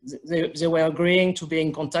they were agreeing to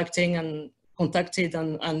being contacted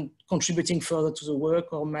and contributing further to the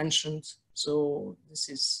work or mentioned. So this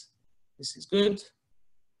is good.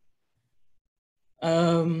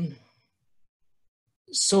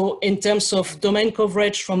 So in terms of domain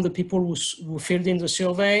coverage from the people who filled in the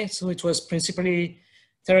survey, so it was principally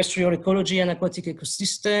terrestrial ecology and aquatic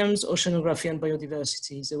ecosystems, oceanography and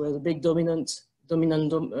biodiversity. They were the big dominant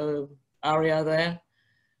area there.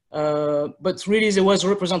 But really there was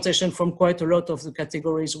representation from quite a lot of the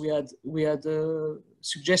categories we had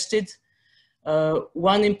suggested.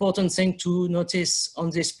 One important thing to notice on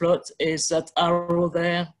this plot is that arrow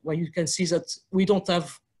there, where you can see that we don't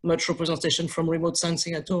have much representation from remote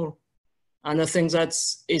sensing at all. And I think that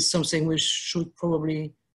is something we should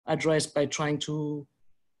probably address by trying to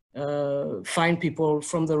find people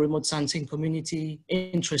from the remote sensing community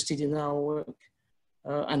interested in our work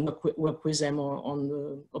and work with them on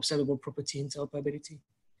the observable property interoperability.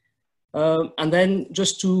 And then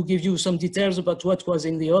just to give you some details about what was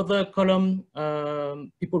in the other column,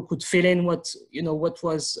 people could fill in what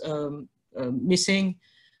was missing.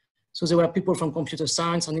 So there were people from computer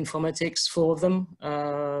science and informatics, 4 of them,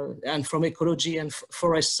 and from ecology and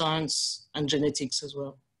forest science and genetics as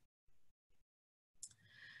well.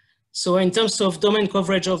 So in terms of domain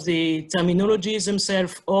coverage of the terminologies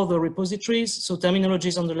themselves or the repositories, so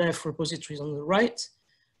terminologies on the left, repositories on the right.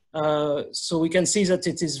 So we can see that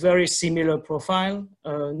it is very similar profile,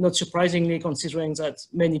 not surprisingly considering that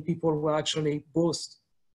many people were actually both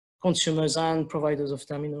consumers and providers of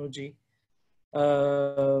terminology.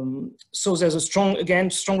 So there's a strong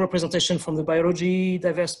representation from the biology,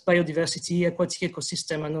 biodiversity, aquatic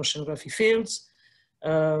ecosystem and oceanography fields.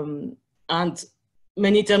 And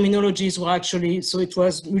many terminologies were actually, so it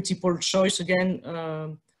was multiple choice again,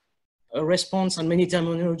 a response, and many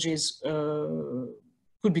terminologies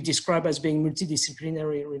could be described as being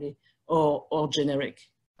multidisciplinary really, or generic.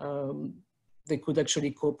 They could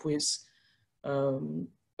actually cope with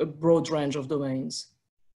a broad range of domains.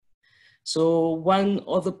 So one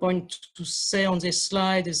other point to say on this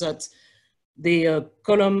slide is that the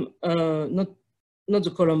column, not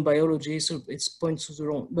the column biology, so it's points to the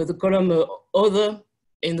wrong, but the column other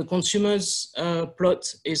in the consumers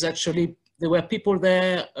plot is actually, there were people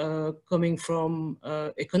there coming from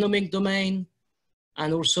economic domain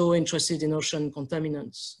and also interested in ocean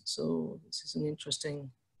contaminants. So this is an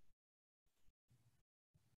interesting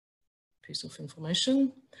piece of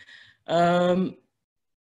information.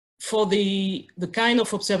 For the kind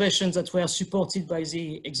of observations that were supported by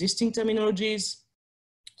the existing terminologies,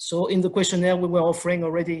 so in the questionnaire we were offering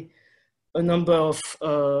already a number of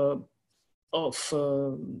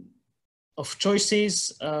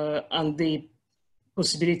choices and the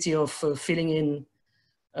possibility of filling in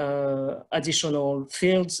additional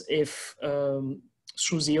fields if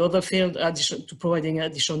through the other field, to providing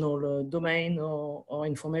additional domain or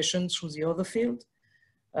information through the other field.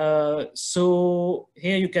 So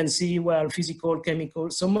here you can see, well, physical, chemical.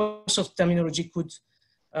 So most of terminology could,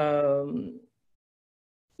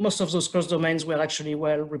 most of those cross domains were actually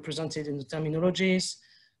well represented in the terminologies.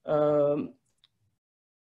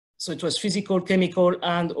 So it was physical, chemical,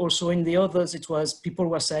 and also in the others, it was people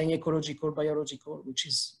were saying ecological, biological, which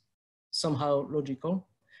is somehow logical.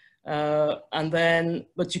 And then,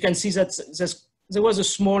 but you can see that there was a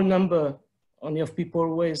small number only of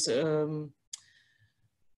people with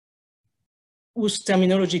whose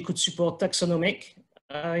terminology could support taxonomic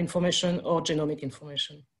information or genomic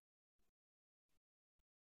information.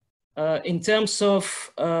 In terms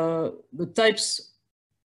of the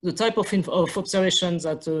type of observations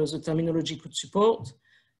that the terminology could support,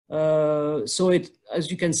 So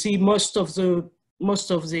as you can see, most of the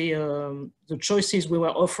choices we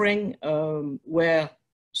were offering were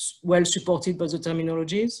well supported by the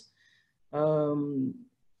terminologies.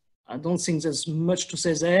 I don't think there's much to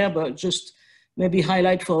say there, but just maybe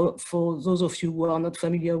highlight for those of you who are not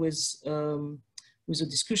familiar with the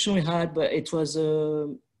discussion we had, but it was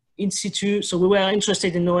in situ. So we were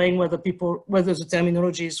interested in knowing whether the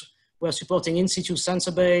terminologies were supporting in situ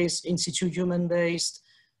sensor-based, in situ human-based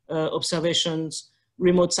observations,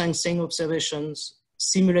 remote sensing observations,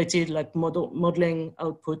 simulated like modeling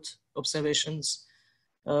output observations,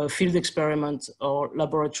 field experiment or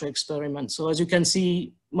laboratory experiment. So as you can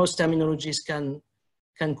see, most terminologies can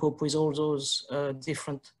cope with all those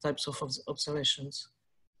different types of observations.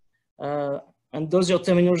 And those your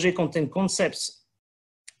terminology contain concepts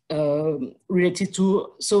related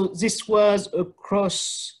to, so this was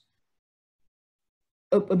across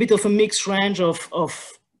a bit of a mixed range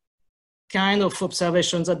of kind of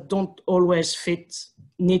observations that don't always fit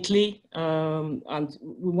neatly. And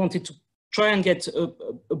we wanted to try and get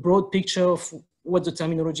a broad picture of what the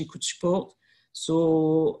terminology could support.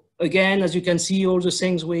 So again, as you can see, all the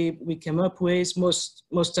things we came up with,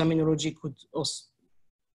 most terminology could, or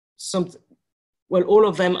well, all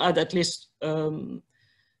of them had at least 10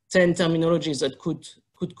 terminologies that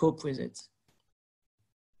could cope with it.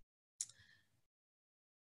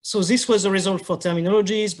 So this was the result for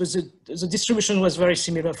terminologies, but the distribution was very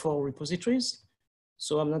similar for repositories.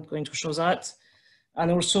 So I'm not going to show that.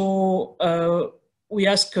 And also, we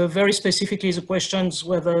asked very specifically the questions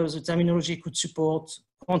whether the terminology could support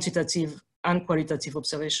quantitative and qualitative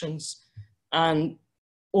observations. And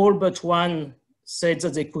all but one said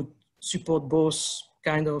that they could support both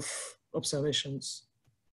kind of observations.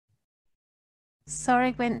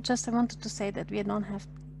 Sorry, Gwen, just I wanted to say that we don't have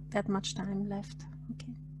that much time left.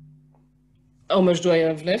 Okay. How much do I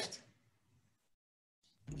have left?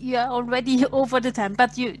 You're already over the time,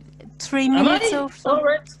 but you 3 minutes or so. All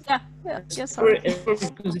right. Yeah, sorry.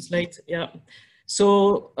 Because it's late, yeah.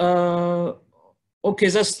 So, okay,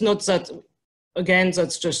 that's not that, again,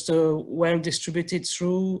 that's just well distributed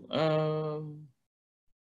through.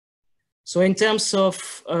 So in terms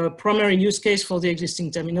of primary use case for the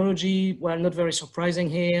existing terminology, well, not very surprising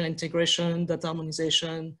here, integration, data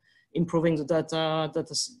harmonization, improving the data,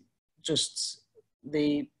 that's just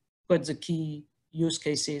quite the key use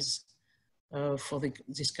cases for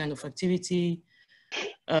this kind of activity.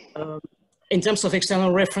 In terms of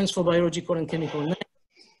external reference for biological and chemical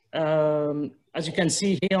names, as you can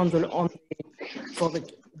see here for the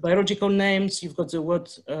biological names, you've got the word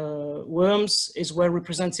worms is well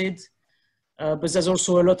represented, but there's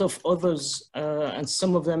also a lot of others, and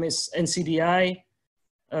some of them is NCBI,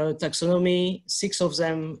 taxonomy, 6 of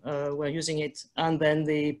them were using it, and then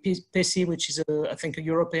the PECI, which is I think a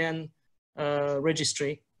European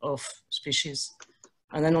registry of species.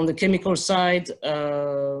 And then on the chemical side,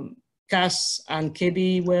 CAS and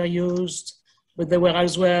KB were used, but there were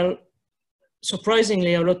as well,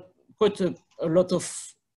 surprisingly, quite a lot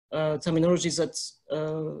of terminologies that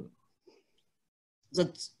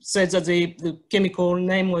said that the chemical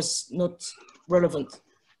name was not relevant.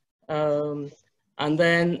 And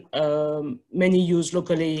then many use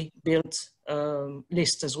locally built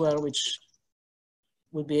lists as well, which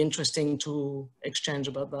would be interesting to exchange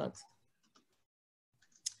about that.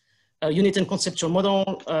 Unit and conceptual model.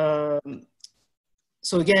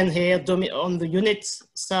 So again, here on the unit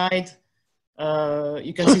side,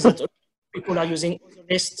 you can see that people are using other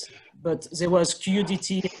lists, but there was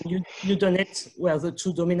QUDT and UDONET were the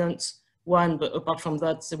 2 dominant one, but apart from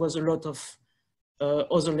that, there was a lot of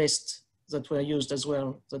other lists that were used as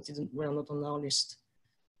well that were not on our list.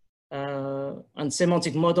 And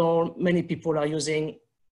semantic model, many people are using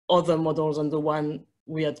other models than the one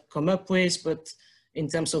we had come up with, but in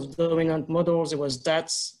terms of dominant models, there was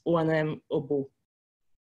DATS, ONM, OBO,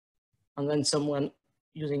 and then someone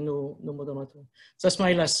using no model at all. So that's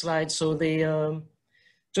my last slide. So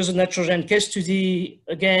just a nitrogen case study.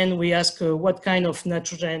 Again, we ask what kind of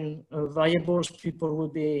nitrogen variables people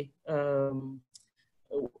would be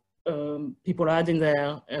people add in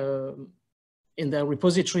their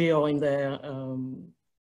repository or in their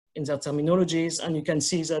terminologies, and you can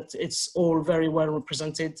see that it's all very well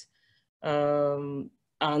represented. And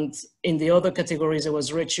in the other categories, there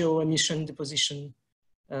was ratio, emission, deposition,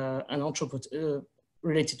 and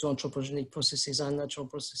related to anthropogenic processes and natural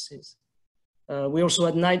processes. We also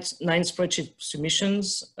had 9 spreadsheet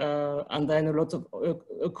submissions, and then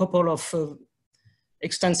a couple of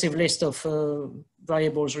extensive list of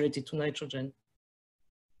variables related to nitrogen.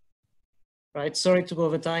 Right, sorry to go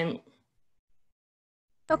over time.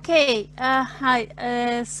 Okay,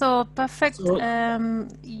 hi. So perfect. So,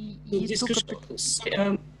 You took a bit.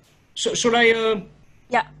 Should I?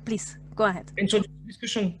 Yeah, please go ahead. Introduce the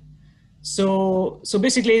discussion. So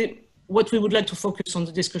basically, what we would like to focus on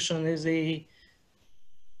the discussion is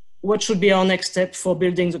what should be our next step for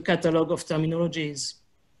building the catalog of terminologies.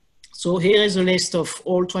 So here is a list of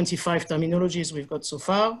all 25 terminologies we've got so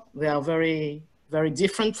far. They are very, very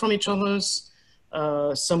different from each other's.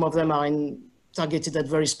 Some of them are targeted at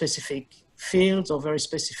very specific fields or very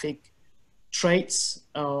specific traits,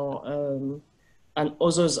 and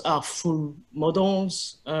others are full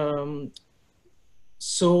models.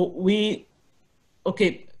 So we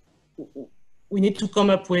need to come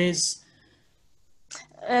up with.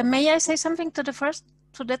 May I say something to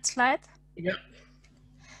that slide? Yeah.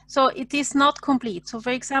 So it is not complete. So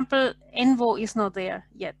for example, ENVO is not there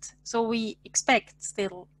yet. So we expect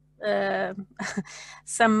still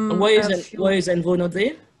some. Why is ENVO not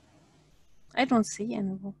there? I don't see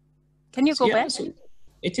ENVO. Can you go back? So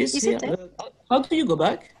it is here. It there? How do you go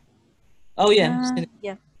back? Oh yeah.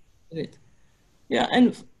 Yeah. Yeah,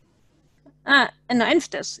 and no,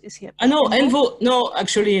 ENVDES is here. No, ENVO. No,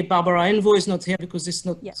 actually, Barbara, ENVO is not here because it's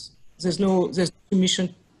not. Yeah. There's no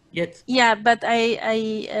submission yet. Yeah, but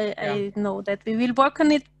I know that we will work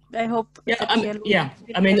on it. I hope. Yeah,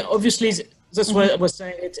 I mean, obviously, that's what I was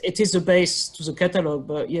saying. It is the base to the catalog,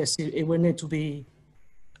 but yes, it will need to be.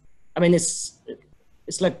 I mean, it's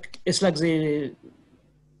like the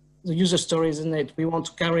user stories, isn't it? We want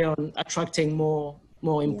to carry on attracting more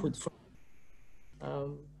input from.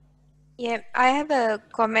 Yeah, I have a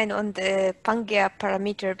comment on the Pangea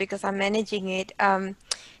parameter because I'm managing it.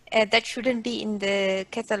 That shouldn't be in the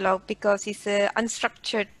catalog because it's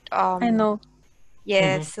unstructured. I know.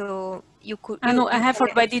 Yeah, so you could. I know. I have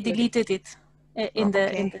already deleted it in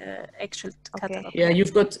the actual catalog. Yeah,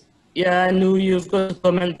 you've got. Yeah, I know you've got a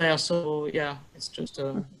comment there. So yeah, it's just.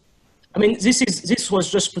 I mean, this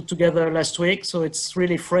was just put together last week, so it's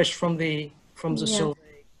really fresh from the survey.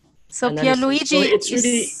 So Pierluigi,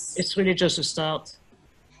 it's really just a start.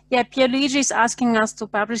 Yeah, Pierluigi is asking us to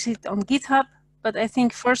publish it on GitHub, but I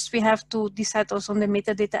think first we have to decide also on the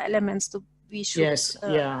metadata elements we should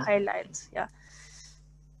highlight. Yeah.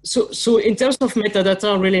 So in terms of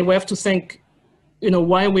metadata, really, we have to think,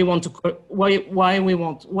 why we want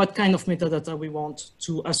what kind of metadata we want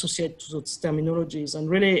to associate to those terminologies, and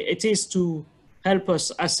really, it is to help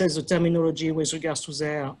us assess the terminology with regards to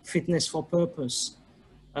their fitness for purpose.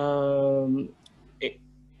 In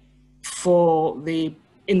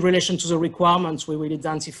relation to the requirements we will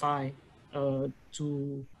identify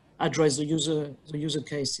to address the user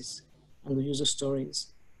cases and the user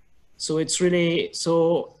stories. So it's really,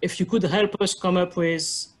 if you could help us come up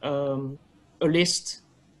with a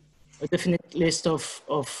definite list of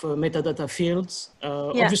metadata fields.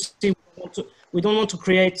 Obviously, we don't want to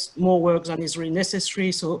create more work than is really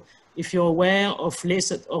necessary. So if you're aware of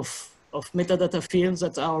lists of metadata fields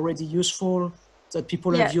that are already useful, that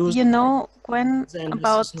people have used. Gwen,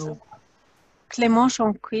 about Clément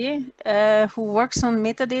Jonquier, who works on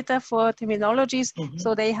metadata for terminologies.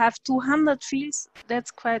 So they have 200 fields.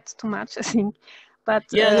 That's quite too much, I think. But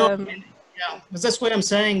but that's what I'm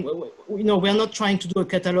saying. We're not trying to do a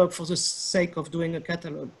catalog for the sake of doing a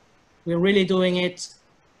catalog. We're really doing it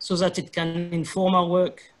so that it can inform our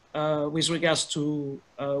work with regards to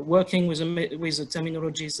working with the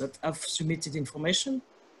terminologies that have submitted information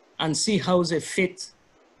and see how they fit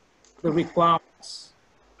the requirements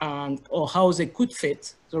or how they could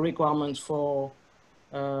fit the requirements for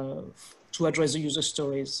to address the user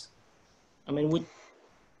stories. I mean,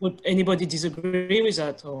 would anybody disagree with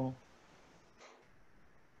that or?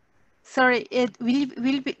 Sorry, I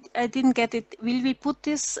didn't get it. Will we put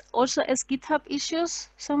this also as GitHub issues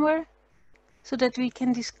somewhere so that we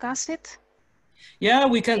can discuss it? Yeah,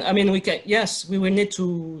 we can. I mean, we can. Yes, we will need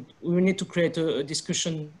to create a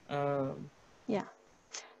discussion. Yeah.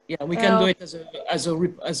 Yeah, we can do it as a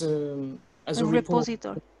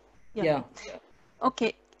repository. Yeah.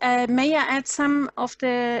 Okay. May I add some of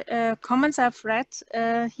the comments I've read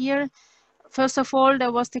here? First of all,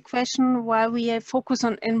 there was the question why we focus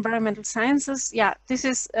on environmental sciences. Yeah, this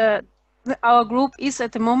is our group is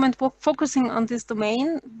at the moment focusing on this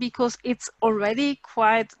domain because it's already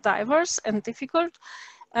quite diverse and difficult.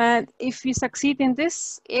 And if we succeed in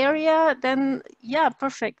this area, then yeah,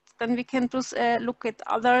 perfect. Then we can just look at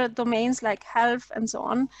other domains like health and so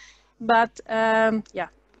on. But yeah,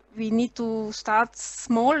 we need to start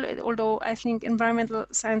small, although I think environmental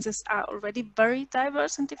sciences are already very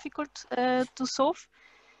diverse and difficult to solve.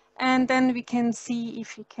 And then we can see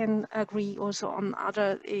if we can agree also on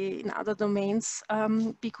in other domains,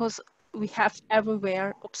 because we have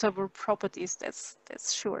everywhere observable properties,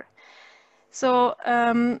 that's sure. So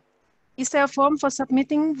is there a form for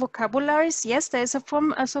submitting vocabularies? Yes, there is a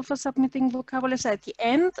form also for submitting vocabularies. At the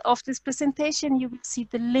end of this presentation, you will see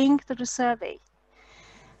the link to the survey.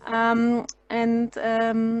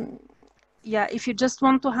 Yeah, if you just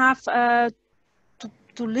want to have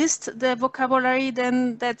to list the vocabulary,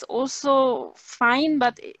 then that's also fine.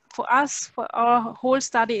 But for us, for our whole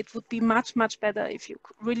study, it would be much, much better if you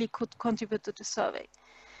really could contribute to the survey.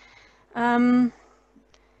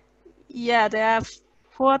 Yeah, there are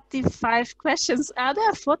 45 questions. Are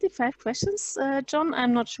there 45 questions, John?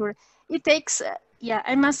 I'm not sure. It takes, yeah,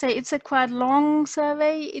 I must say it's a quite long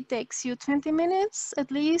survey. It takes you 20 minutes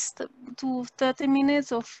at least to 30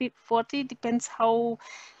 minutes or 40, depends how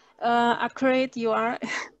accurate you are.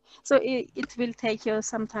 So it will take you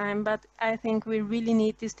some time, but I think we really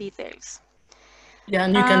need these details. Yeah,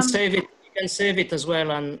 and you can save it. You can save it as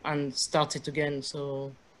well and start it again.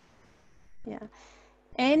 So yeah.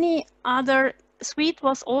 Any other? Suite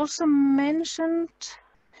was also mentioned,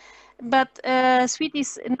 but Suite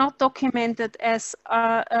is not documented as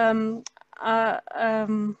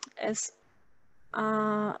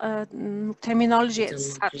terminology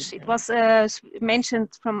as such. It was mentioned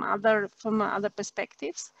from other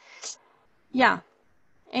perspectives. Yeah.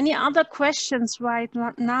 Any other questions right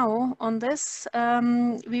now on this?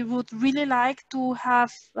 We would really like to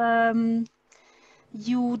have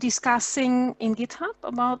you discussing in GitHub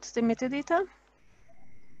about the metadata.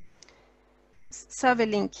 Survey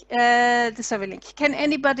link, the survey link. Can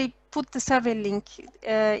anybody put the survey link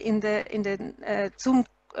in the Zoom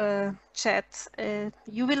chat?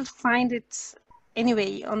 You will find it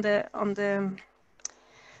anyway on the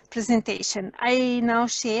presentation. I now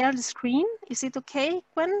share the screen. Is it okay,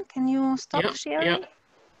 Gwen? Can you stop sharing? Yeah.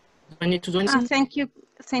 I need to do anything? Thank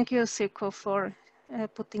you, Sirko, for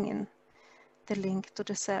putting in the link to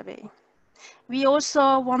the survey. We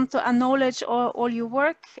also want to acknowledge all your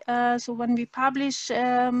work. So when we publish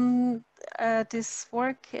this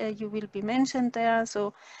work, you will be mentioned there.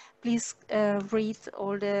 So please read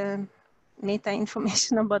all the meta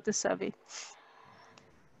information about the survey.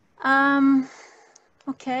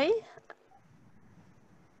 Okay.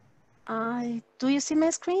 Do you see my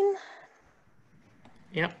screen?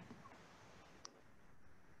 Yeah.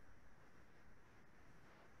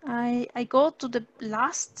 I go to the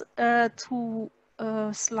last two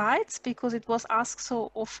slides because it was asked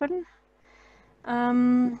so often.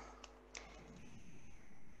 And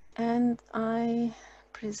I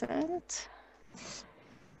present.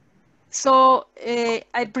 So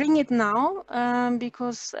I bring it now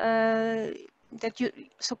because so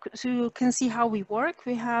you can see how we work.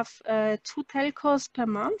 We have 2 telcos per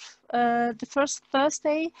month. The first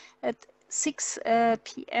Thursday at 6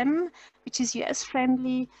 p.m., which is US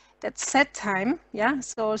friendly, that's set time, yeah,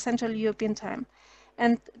 so Central European time.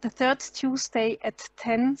 And the third Tuesday at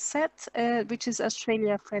 10 set, which is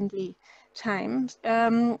Australia friendly time.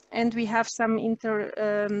 And we have some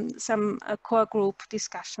core group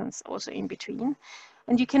discussions also in between.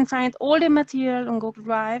 And you can find all the material on Google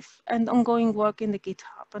Drive and ongoing work in the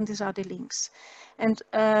GitHub, and these are the links. And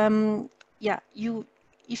yeah,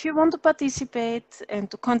 if you want to participate and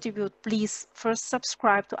to contribute, please first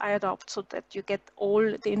subscribe to iAdopt so that you get all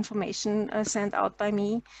the information sent out by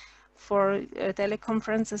me for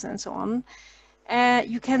teleconferences and so on.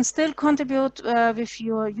 You can still contribute with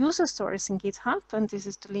your user stories in GitHub, and this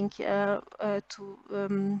is the link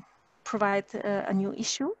to provide a new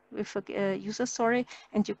issue with a user story,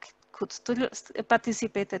 and you could still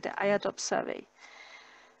participate at the iAdopt survey.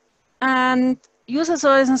 And user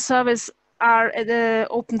stories and surveys are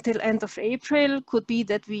open till end of April. Could be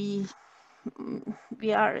that we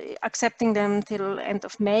are accepting them till end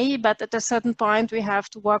of May, but at a certain point we have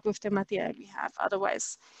to work with the material we have.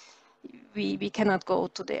 Otherwise, we cannot go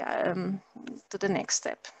to the next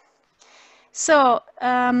step. So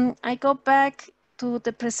I go back to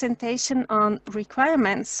the presentation on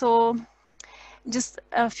requirements. So just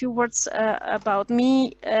a few words about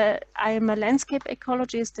me. I am a landscape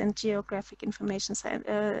ecologist and geographic information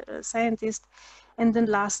scientist. And in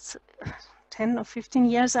the last 10 or 15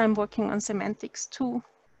 years, I'm working on semantics too.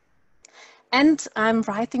 And I'm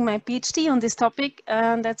writing my PhD on this topic.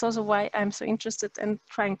 And that's also why I'm so interested in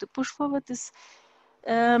trying to push forward this,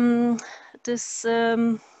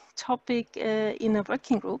 topic in a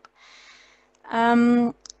working group.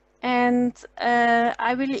 And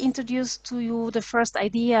I will introduce to you the first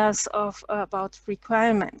ideas about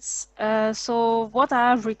requirements. So what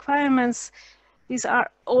are requirements? These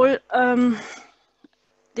are all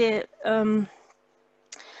the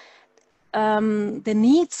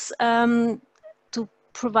needs to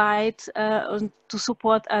provide to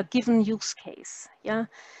support a given use case. Yeah,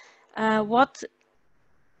 what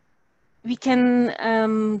we can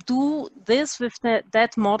do this with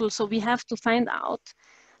that model. So we have to find out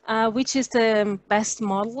which is the best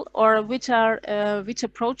model, or which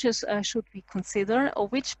approaches should we consider, or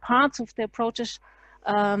which parts of the approaches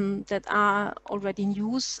that are already in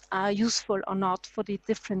use are useful or not for the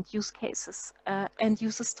different use cases and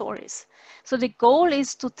user stories. So the goal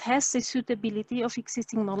is to test the suitability of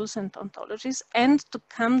existing models and ontologies, and to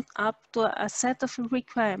come up to a set of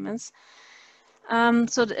requirements.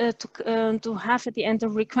 To have at the end a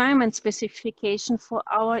requirement specification for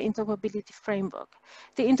our interoperability framework.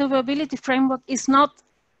 The interoperability framework is not,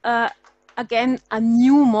 again, a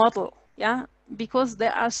new model, yeah, because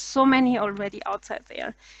there are so many already outside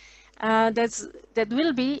there. That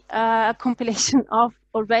will be a compilation of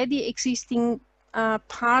already existing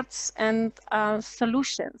parts and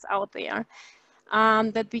solutions out there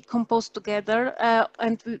that we compose together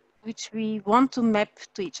and which we want to map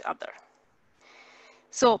to each other.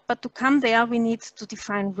 So, but to come there, we need to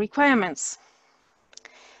define requirements.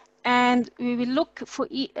 And we will look for,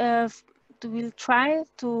 we'll try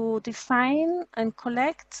to define and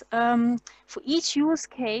collect for each use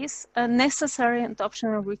case necessary and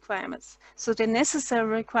optional requirements. So the necessary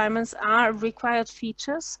requirements are required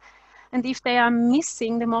features, and if they are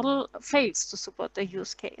missing, the model fails to support the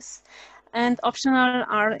use case. And optional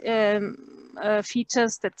are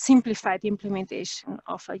features that simplify the implementation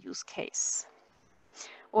of a use case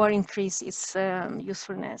or increase its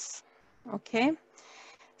usefulness. Okay,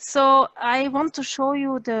 so I want to show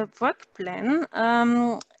you the work plan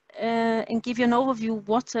and give you an overview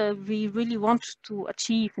what we really want to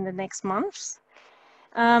achieve in the next months.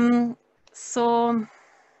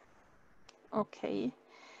 Okay,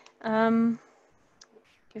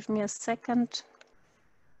 give me a second.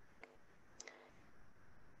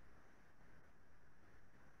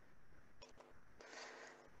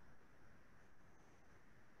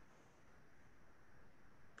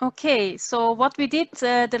 Okay, so what we did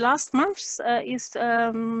the last months is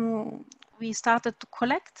we started to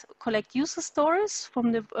collect user stories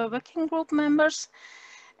from the working group members,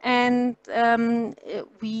 and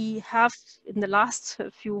we have in the last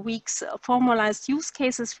few weeks formalized use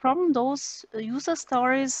cases from those user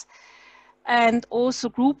stories, and also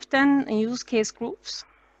grouped them in use case groups.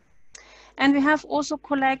 And we have also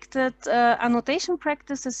collected annotation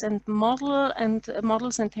practices and models and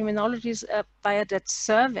terminologies via that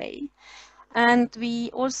survey. And we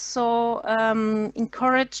also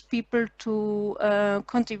encourage people to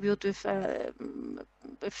contribute with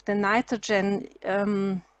the nitrogen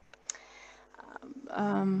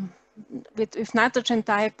with nitrogen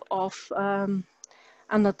type of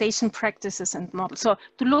annotation practices and models. So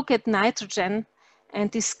to look at nitrogen and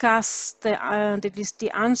discuss the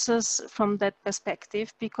answers from that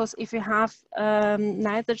perspective, because if you have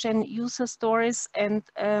nitrogen user stories and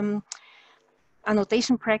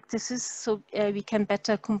annotation practices, so we can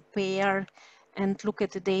better compare and look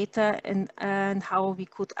at the data and how we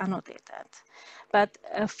could annotate that. But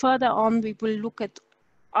further on, we will look at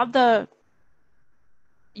other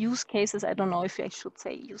use cases. I don't know if I should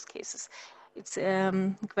say use cases. It's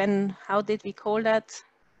how did we call that?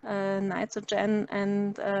 Nitrogen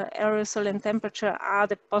and aerosol and temperature are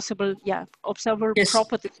the possible, observable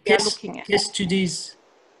properties we are looking at. Case studies,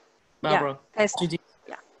 Barbara. Yeah, test studies.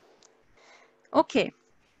 Yeah. Okay,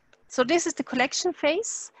 so this is the collection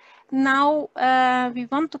phase. Now we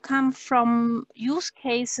want to come from use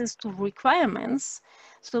cases to requirements.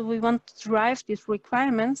 So we want to drive these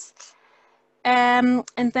requirements and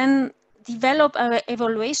then develop an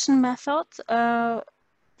evaluation method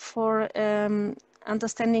for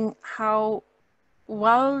understanding how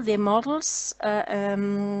well the models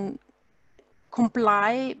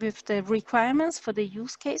comply with the requirements for the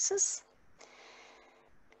use cases.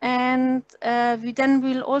 And we then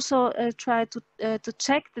will also try to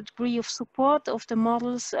check the degree of support of the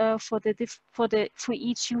models for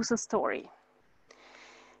each user story.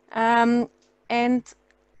 And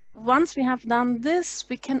once we have done this,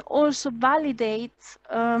 we can also validate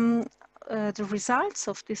the results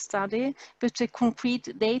of this study with the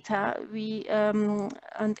concrete data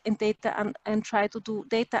and try to do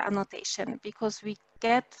data annotation, because we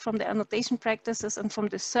get from the annotation practices and from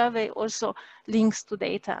the survey also links to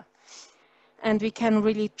data, and we can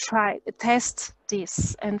really test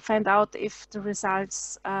this and find out if the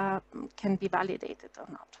results can be validated or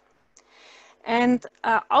not. And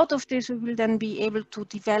out of this, we will then be able to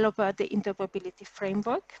develop the interoperability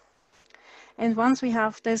framework. And once we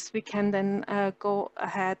have this, we can then go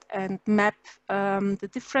ahead and map the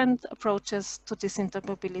different approaches to this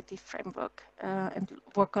interoperability framework and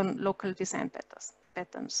work on local design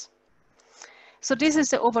patterns. So this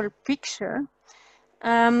is the overall picture.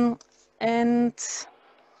 And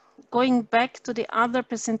going back to the other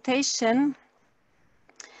presentation,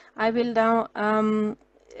 I will now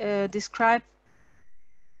describe,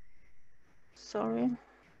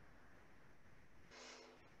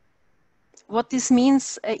 what this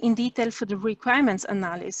means in detail for the requirements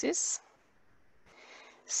analysis.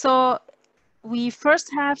 So we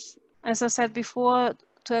first have, as I said before,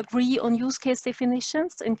 to agree on use case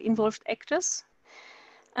definitions and involved actors.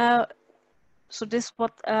 So this is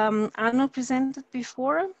what Arno presented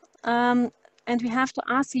before. And we have to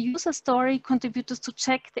ask the user story contributors to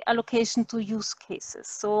check the allocation to use cases.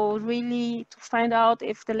 So really to find out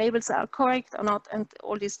if the labels are correct or not, and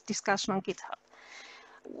all this discussion on GitHub.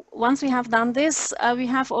 Once we have done this, we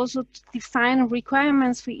have also to define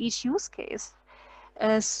requirements for each use case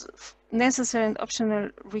as necessary and optional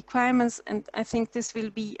requirements. And I think this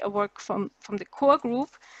will be a work from the core group,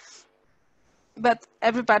 but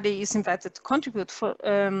everybody is invited to contribute for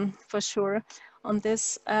sure on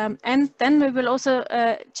this. And then we will also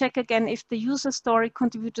check again if the user story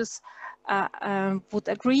contributors would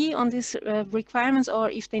agree on these requirements,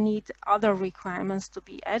 or if they need other requirements to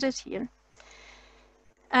be added here.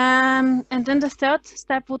 And then the third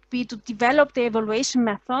step would be to develop the evaluation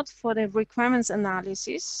method for the requirements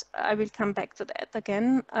analysis. I will come back to that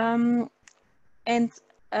again. And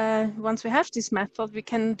once we have this method, we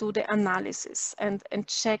can do the analysis and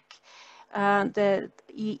check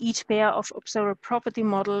each pair of observer property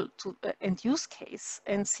model to and use case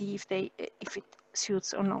and see if it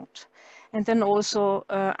suits or not. And then also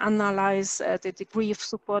analyze the degree of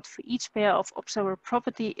support for each pair of observer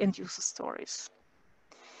property and user stories.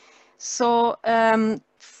 So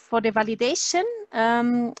for the validation,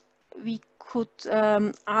 we could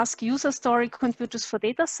ask user story contributors for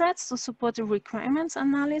data sets to support the requirements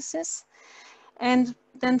analysis, and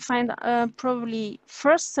then find probably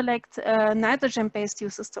first select nitrogen-based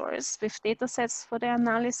user stories with data sets for the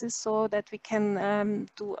analysis, so that we can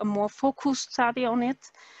do a more focused study on it,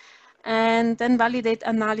 and then validate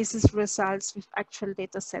analysis results with actual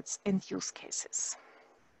data sets and use cases.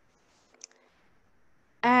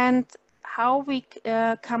 And how we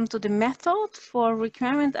come to the method for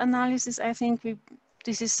requirement analysis, I think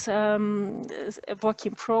this is a work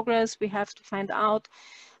in progress. We have to find out,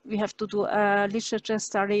 we have to do a literature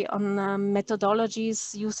study on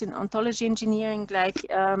methodologies used in ontology engineering, like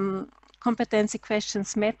competency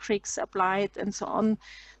questions, metrics applied, and so on.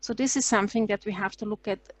 So this is something that we have to look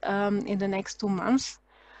at in the next 2 months.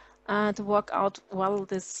 To work out well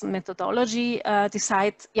this methodology,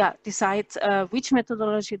 decide which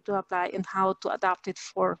methodology to apply and how to adapt it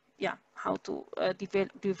for, how to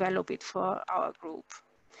develop it for our group.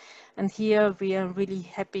 And here we are really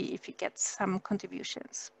happy if we get some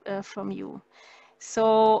contributions from you.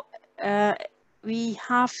 So we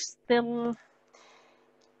have still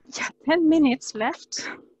 10 minutes left.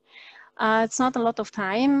 It's not a lot of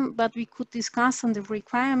time, but we could discuss on the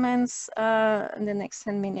requirements in the next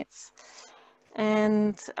 10 minutes.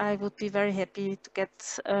 And I would be very happy to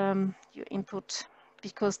get your input,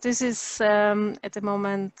 because this is at the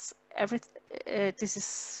moment, this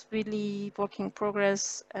is really work in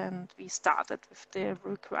progress, and we started with the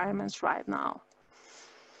requirements right now.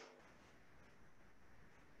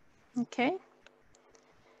 Okay.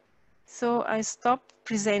 So I stop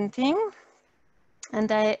presenting. And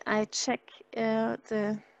I check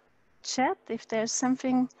the chat if there's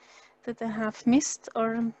something that I have missed,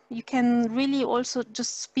 or you can really also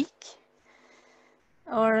just speak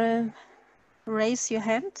or raise your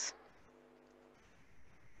hand.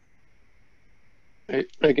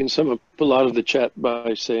 I can sum up a lot of the chat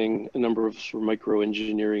by saying a number of us were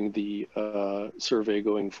micro-engineering the survey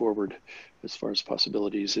going forward as far as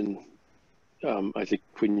possibilities. And I think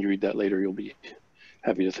when you read that later, you'll be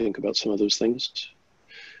happy to think about some of those things.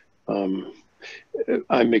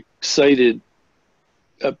 I'm excited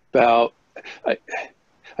about,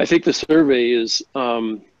 I think the survey is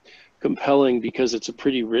compelling because it's a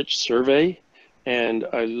pretty rich survey, and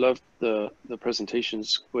I loved the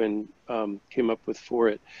presentations Gwen came up with for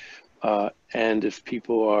it. And if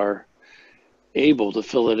people are able to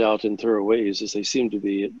fill it out in thorough ways, as they seem to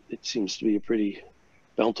be, it seems to be a pretty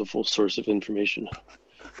bountiful source of information.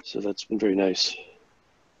 So that's been very nice.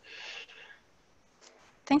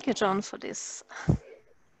 Thank you, John, for this.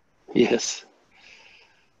 Yes.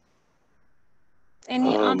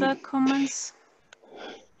 Any other comments?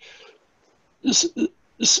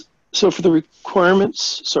 So for the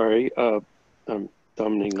requirements, sorry,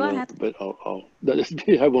 dominating Go now, ahead. but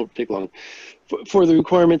I won't take long. For the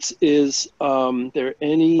requirements, is there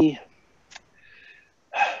any?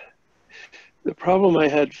 The problem I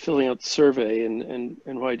had filling out the survey and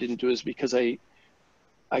why I didn't do it is because I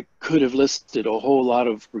could have listed a whole lot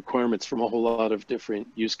of requirements from a whole lot of different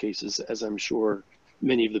use cases, as I'm sure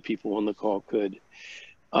many of the people on the call could.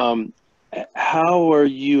 How are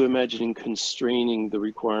you imagining constraining the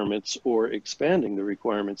requirements or expanding the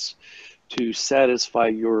requirements to satisfy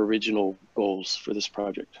your original goals for this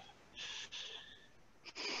project?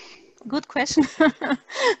 Good question.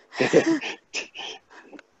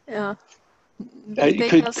 Yeah.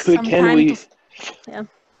 Can we?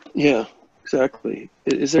 Yeah, exactly.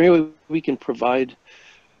 Is there any way we can provide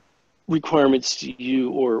requirements to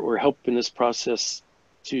you or help in this process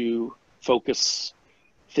to focus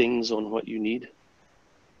things on what you need?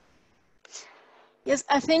 Yes,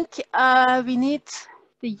 I think we need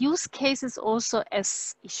the use cases also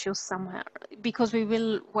as issues somewhere, because we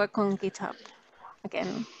will work on GitHub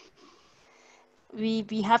again.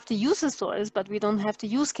 We have the user stories, but we don't have the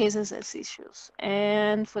use cases as issues.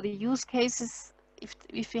 And for the use cases,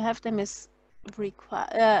 if we have them as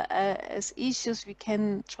issues, we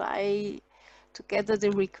can try to gather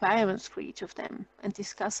the requirements for each of them and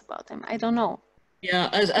discuss about them. I don't know. Yeah,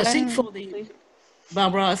 I think for the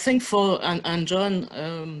Barbara, I think for and John,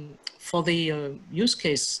 for the use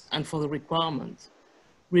case and for the requirement,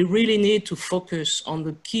 we really need to focus on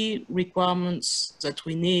the key requirements that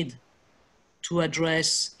we need to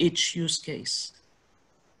address each use case.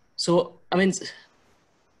 So, I mean,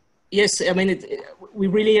 yes, I mean, we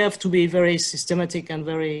really have to be very systematic and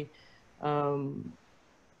very,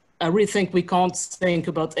 I really think we can't think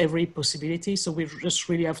about every possibility. So we just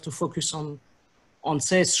really have to focus on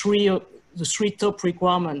say, the three top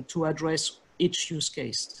requirements to address each use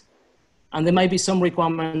case. And there might be some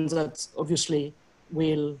requirements that obviously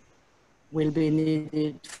will be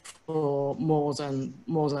needed for more than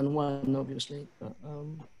one, obviously. But,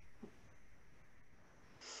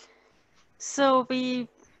 so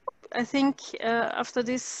I think after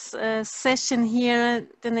this session here,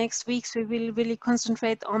 the next weeks we will really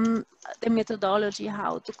concentrate on the methodology,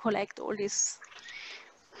 how to collect all this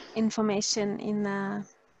information in a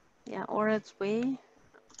ordered way,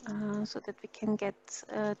 so that we can get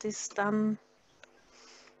this done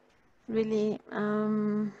really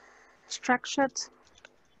structured.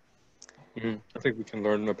 I think we can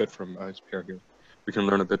learn a bit from Pierre here. We can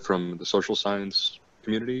learn a bit from the social science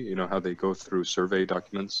community, you know, how they go through survey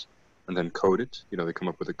documents and then code it. You know, they come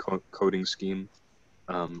up with a coding scheme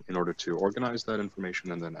in order to organize that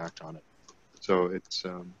information and then act on it. So it's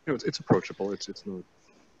you know, it's approachable. It's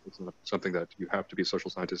not something that you have to be a social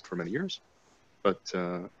scientist for many years, but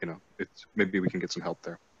you know, maybe we can get some help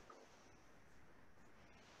there.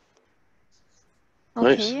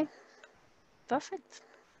 Okay, nice. Perfect.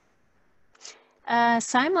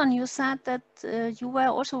 Simon, you said that you were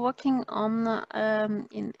also working on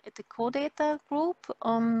in the CoData group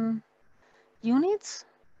on units.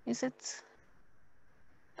 Is it?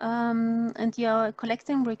 And you are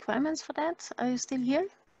collecting requirements for that. Are you still here?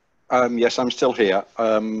 Yes, I'm still here.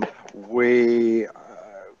 We're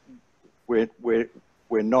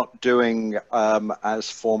not doing as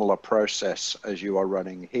formal a process as you are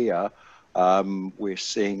running here. We're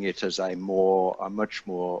seeing it as a much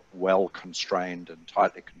more well-constrained and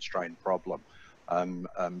tightly constrained problem.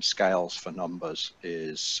 Scales for numbers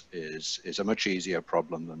is a much easier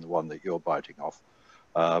problem than the one that you're biting off.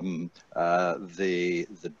 The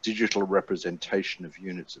digital representation of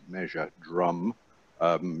units of measure, DRUM,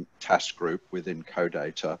 task group within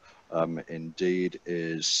CoData, indeed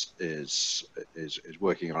is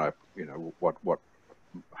working on what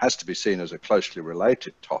has to be seen as a closely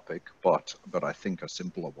related topic, but I think a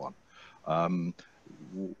simpler one.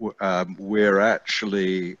 We're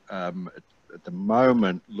actually at the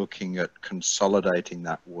moment looking at consolidating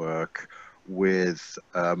that work with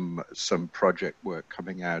some project work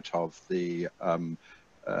coming out of the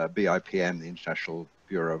BIPM, the International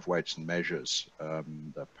Bureau of Weights and Measures,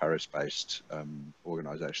 the Paris-based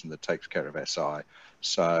organization that takes care of SI.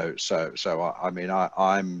 So I mean,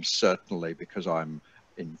 I'm certainly, because I'm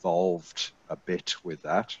involved a bit with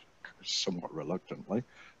that, somewhat reluctantly,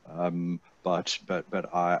 but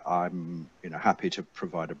I'm happy to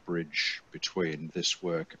provide a bridge between this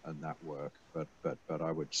work and that work. But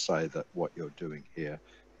I would say that what you're doing here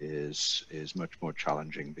is much more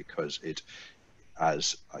challenging, because it,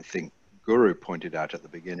 as I think Guru pointed out at the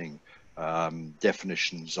beginning,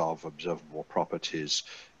 definitions of observable properties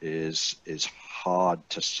is hard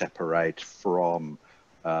to separate from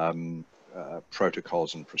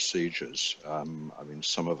protocols and procedures. I mean,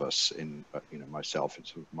 some of us in, myself,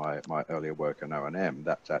 it's my earlier work in O&M,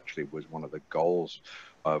 that actually was one of the goals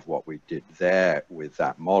of what we did there with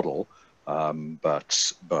that model.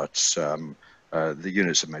 But the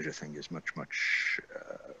units of measure thing is much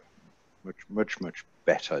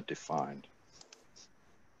better defined.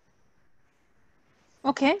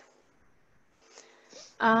 Okay.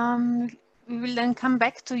 We will then come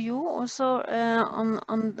back to you also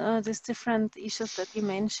on these different issues that you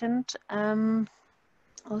mentioned,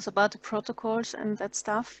 also about the protocols and that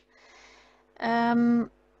stuff. I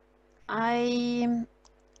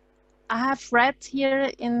have read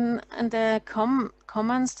here in the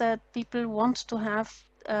comments that people want to have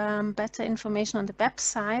better information on the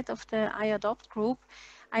website of the iAdopt group.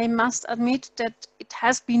 I must admit that it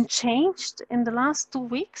has been changed in the last 2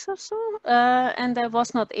 weeks or so, and I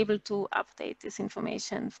was not able to update this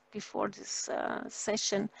information before this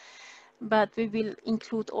session. But we will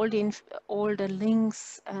include all the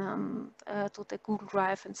links to the Google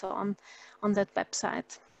Drive and so on that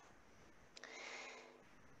website.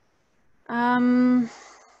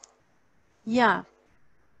 Yeah,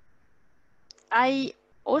 I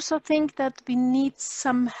also think that we need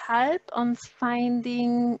some help on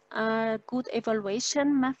finding a good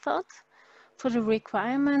evaluation method for the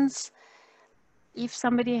requirements. If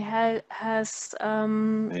somebody has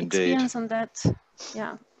experience on that,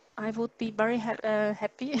 yeah, I would be very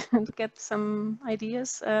happy to get some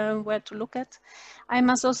ideas where to look at. I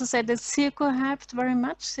must also say that Sirko helped very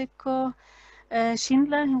much. Sirko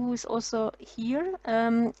Schindler, who is also here,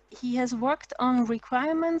 he has worked on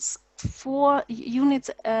requirements for units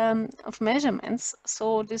of measurements.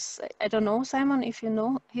 So this, I don't know, Simon, if you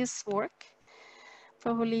know his work.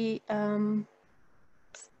 Probably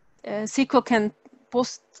Sirko can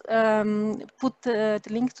post, put the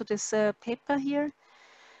link to this paper here,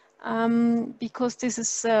 because this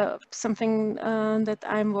is something that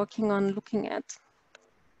I'm working on looking at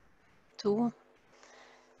too.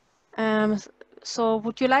 So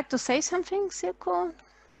would you like to say something, Sirko,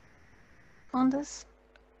 on this?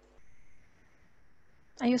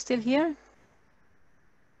 Are you still here?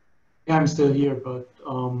 Yeah, I'm still here, but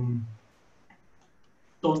don't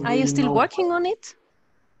Are really you still know. working on it?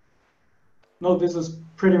 No, this is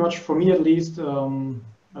pretty much, for me at least, a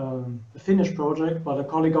finished project, but a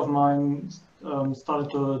colleague of mine started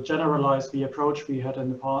to generalize the approach we had in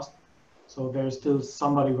the past. So there's still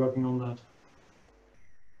somebody working on that.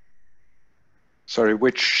 Sorry,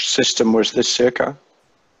 which system was this, Sirko?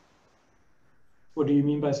 What do you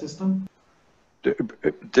mean by system?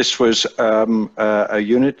 This was a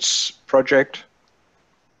units project?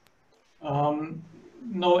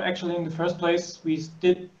 No, actually, in the first place, we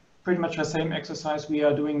did pretty much the same exercise we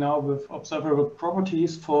are doing now with observable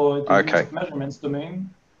properties for the units of measurements domain.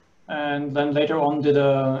 And then later on did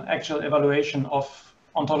an actual evaluation of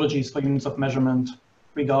ontologies for units of measurement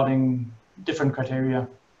regarding different criteria.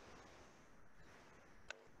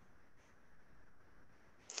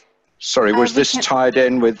 Sorry, was this tied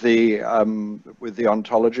in with the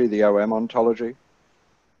ontology, the OM ontology?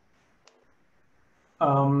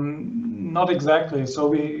 Not exactly. So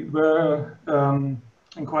we were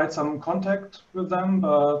in quite some contact with them,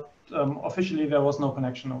 but officially there was no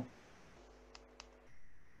connection. No.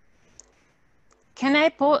 Can I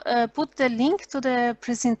put the link to the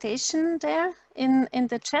presentation there in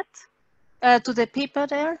the chat, to the paper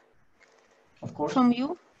there? Of course. From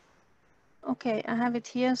you? Okay, I have it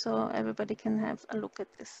here so everybody can have a look at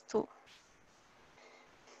this too.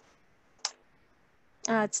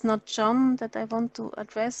 It's not John that I want to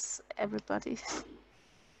address, everybody.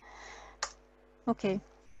 Okay.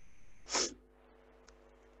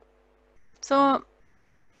 So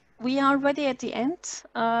we are already at the end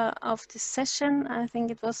of this session. I think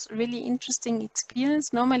it was really interesting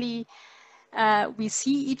experience. Normally we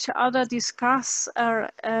see each other discuss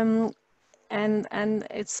and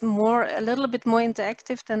it's a little bit more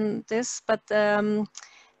interactive than this, but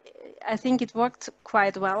I think it worked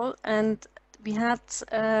quite well. And we had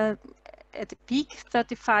at the peak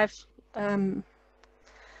 35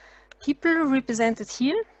 people represented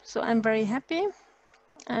here, so I'm very happy.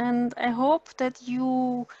 And I hope that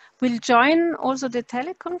you will join also the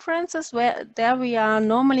teleconferences, where there we are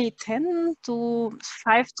normally 5 to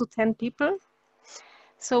 10 people.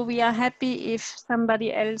 So we are happy if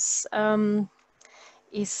somebody else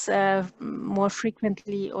is more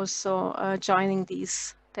frequently also joining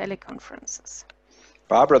these teleconferences.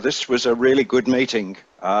 Barbara, this was a really good meeting.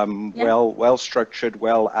 Well structured,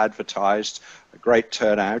 well advertised, a great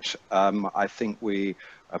turnout. I think we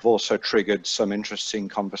have also triggered some interesting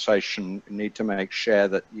conversation. You need to make sure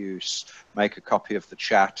that you make a copy of the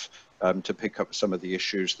chat to pick up some of the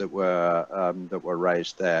issues that were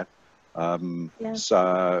raised there.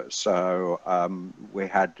 We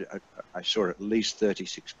had, I saw at least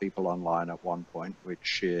 36 people online at one point,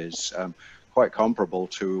 which is quite comparable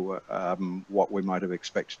to what we might have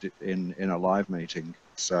expected in a live meeting.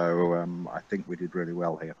 So I think we did really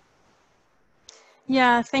well here.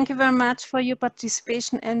 Yeah, thank you very much for your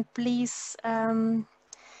participation, and please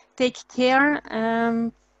take care,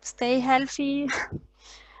 stay healthy,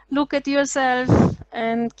 look at yourself,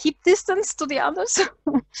 and keep distance to the others.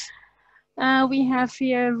 We have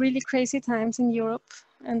here really crazy times in Europe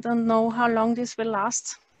and don't know how long this will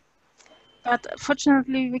last. But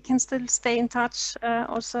fortunately, we can still stay in touch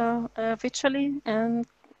also virtually and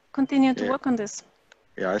continue to work on this.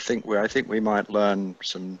 Yeah, I think we might learn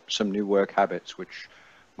some new work habits which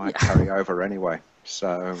might carry over anyway.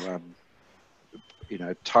 So you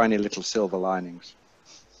know, tiny little silver linings.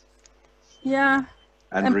 Yeah,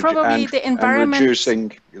 and probably the environment. And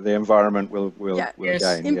reducing the environment will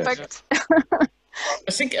gain impact. Yes.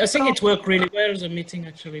 I think it worked really well as a meeting,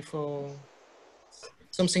 actually, for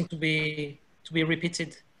something to be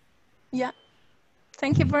repeated. Yeah.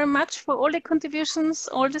 Thank you very much for all the contributions,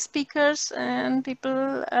 all the speakers and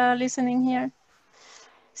people listening here.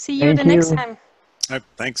 See you next time. All right,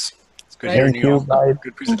 thanks. It's good hearing you all. Bye.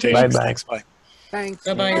 Good presentation. Bye. Thanks. Bye. Thanks.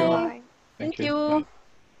 Bye-bye. Thank you.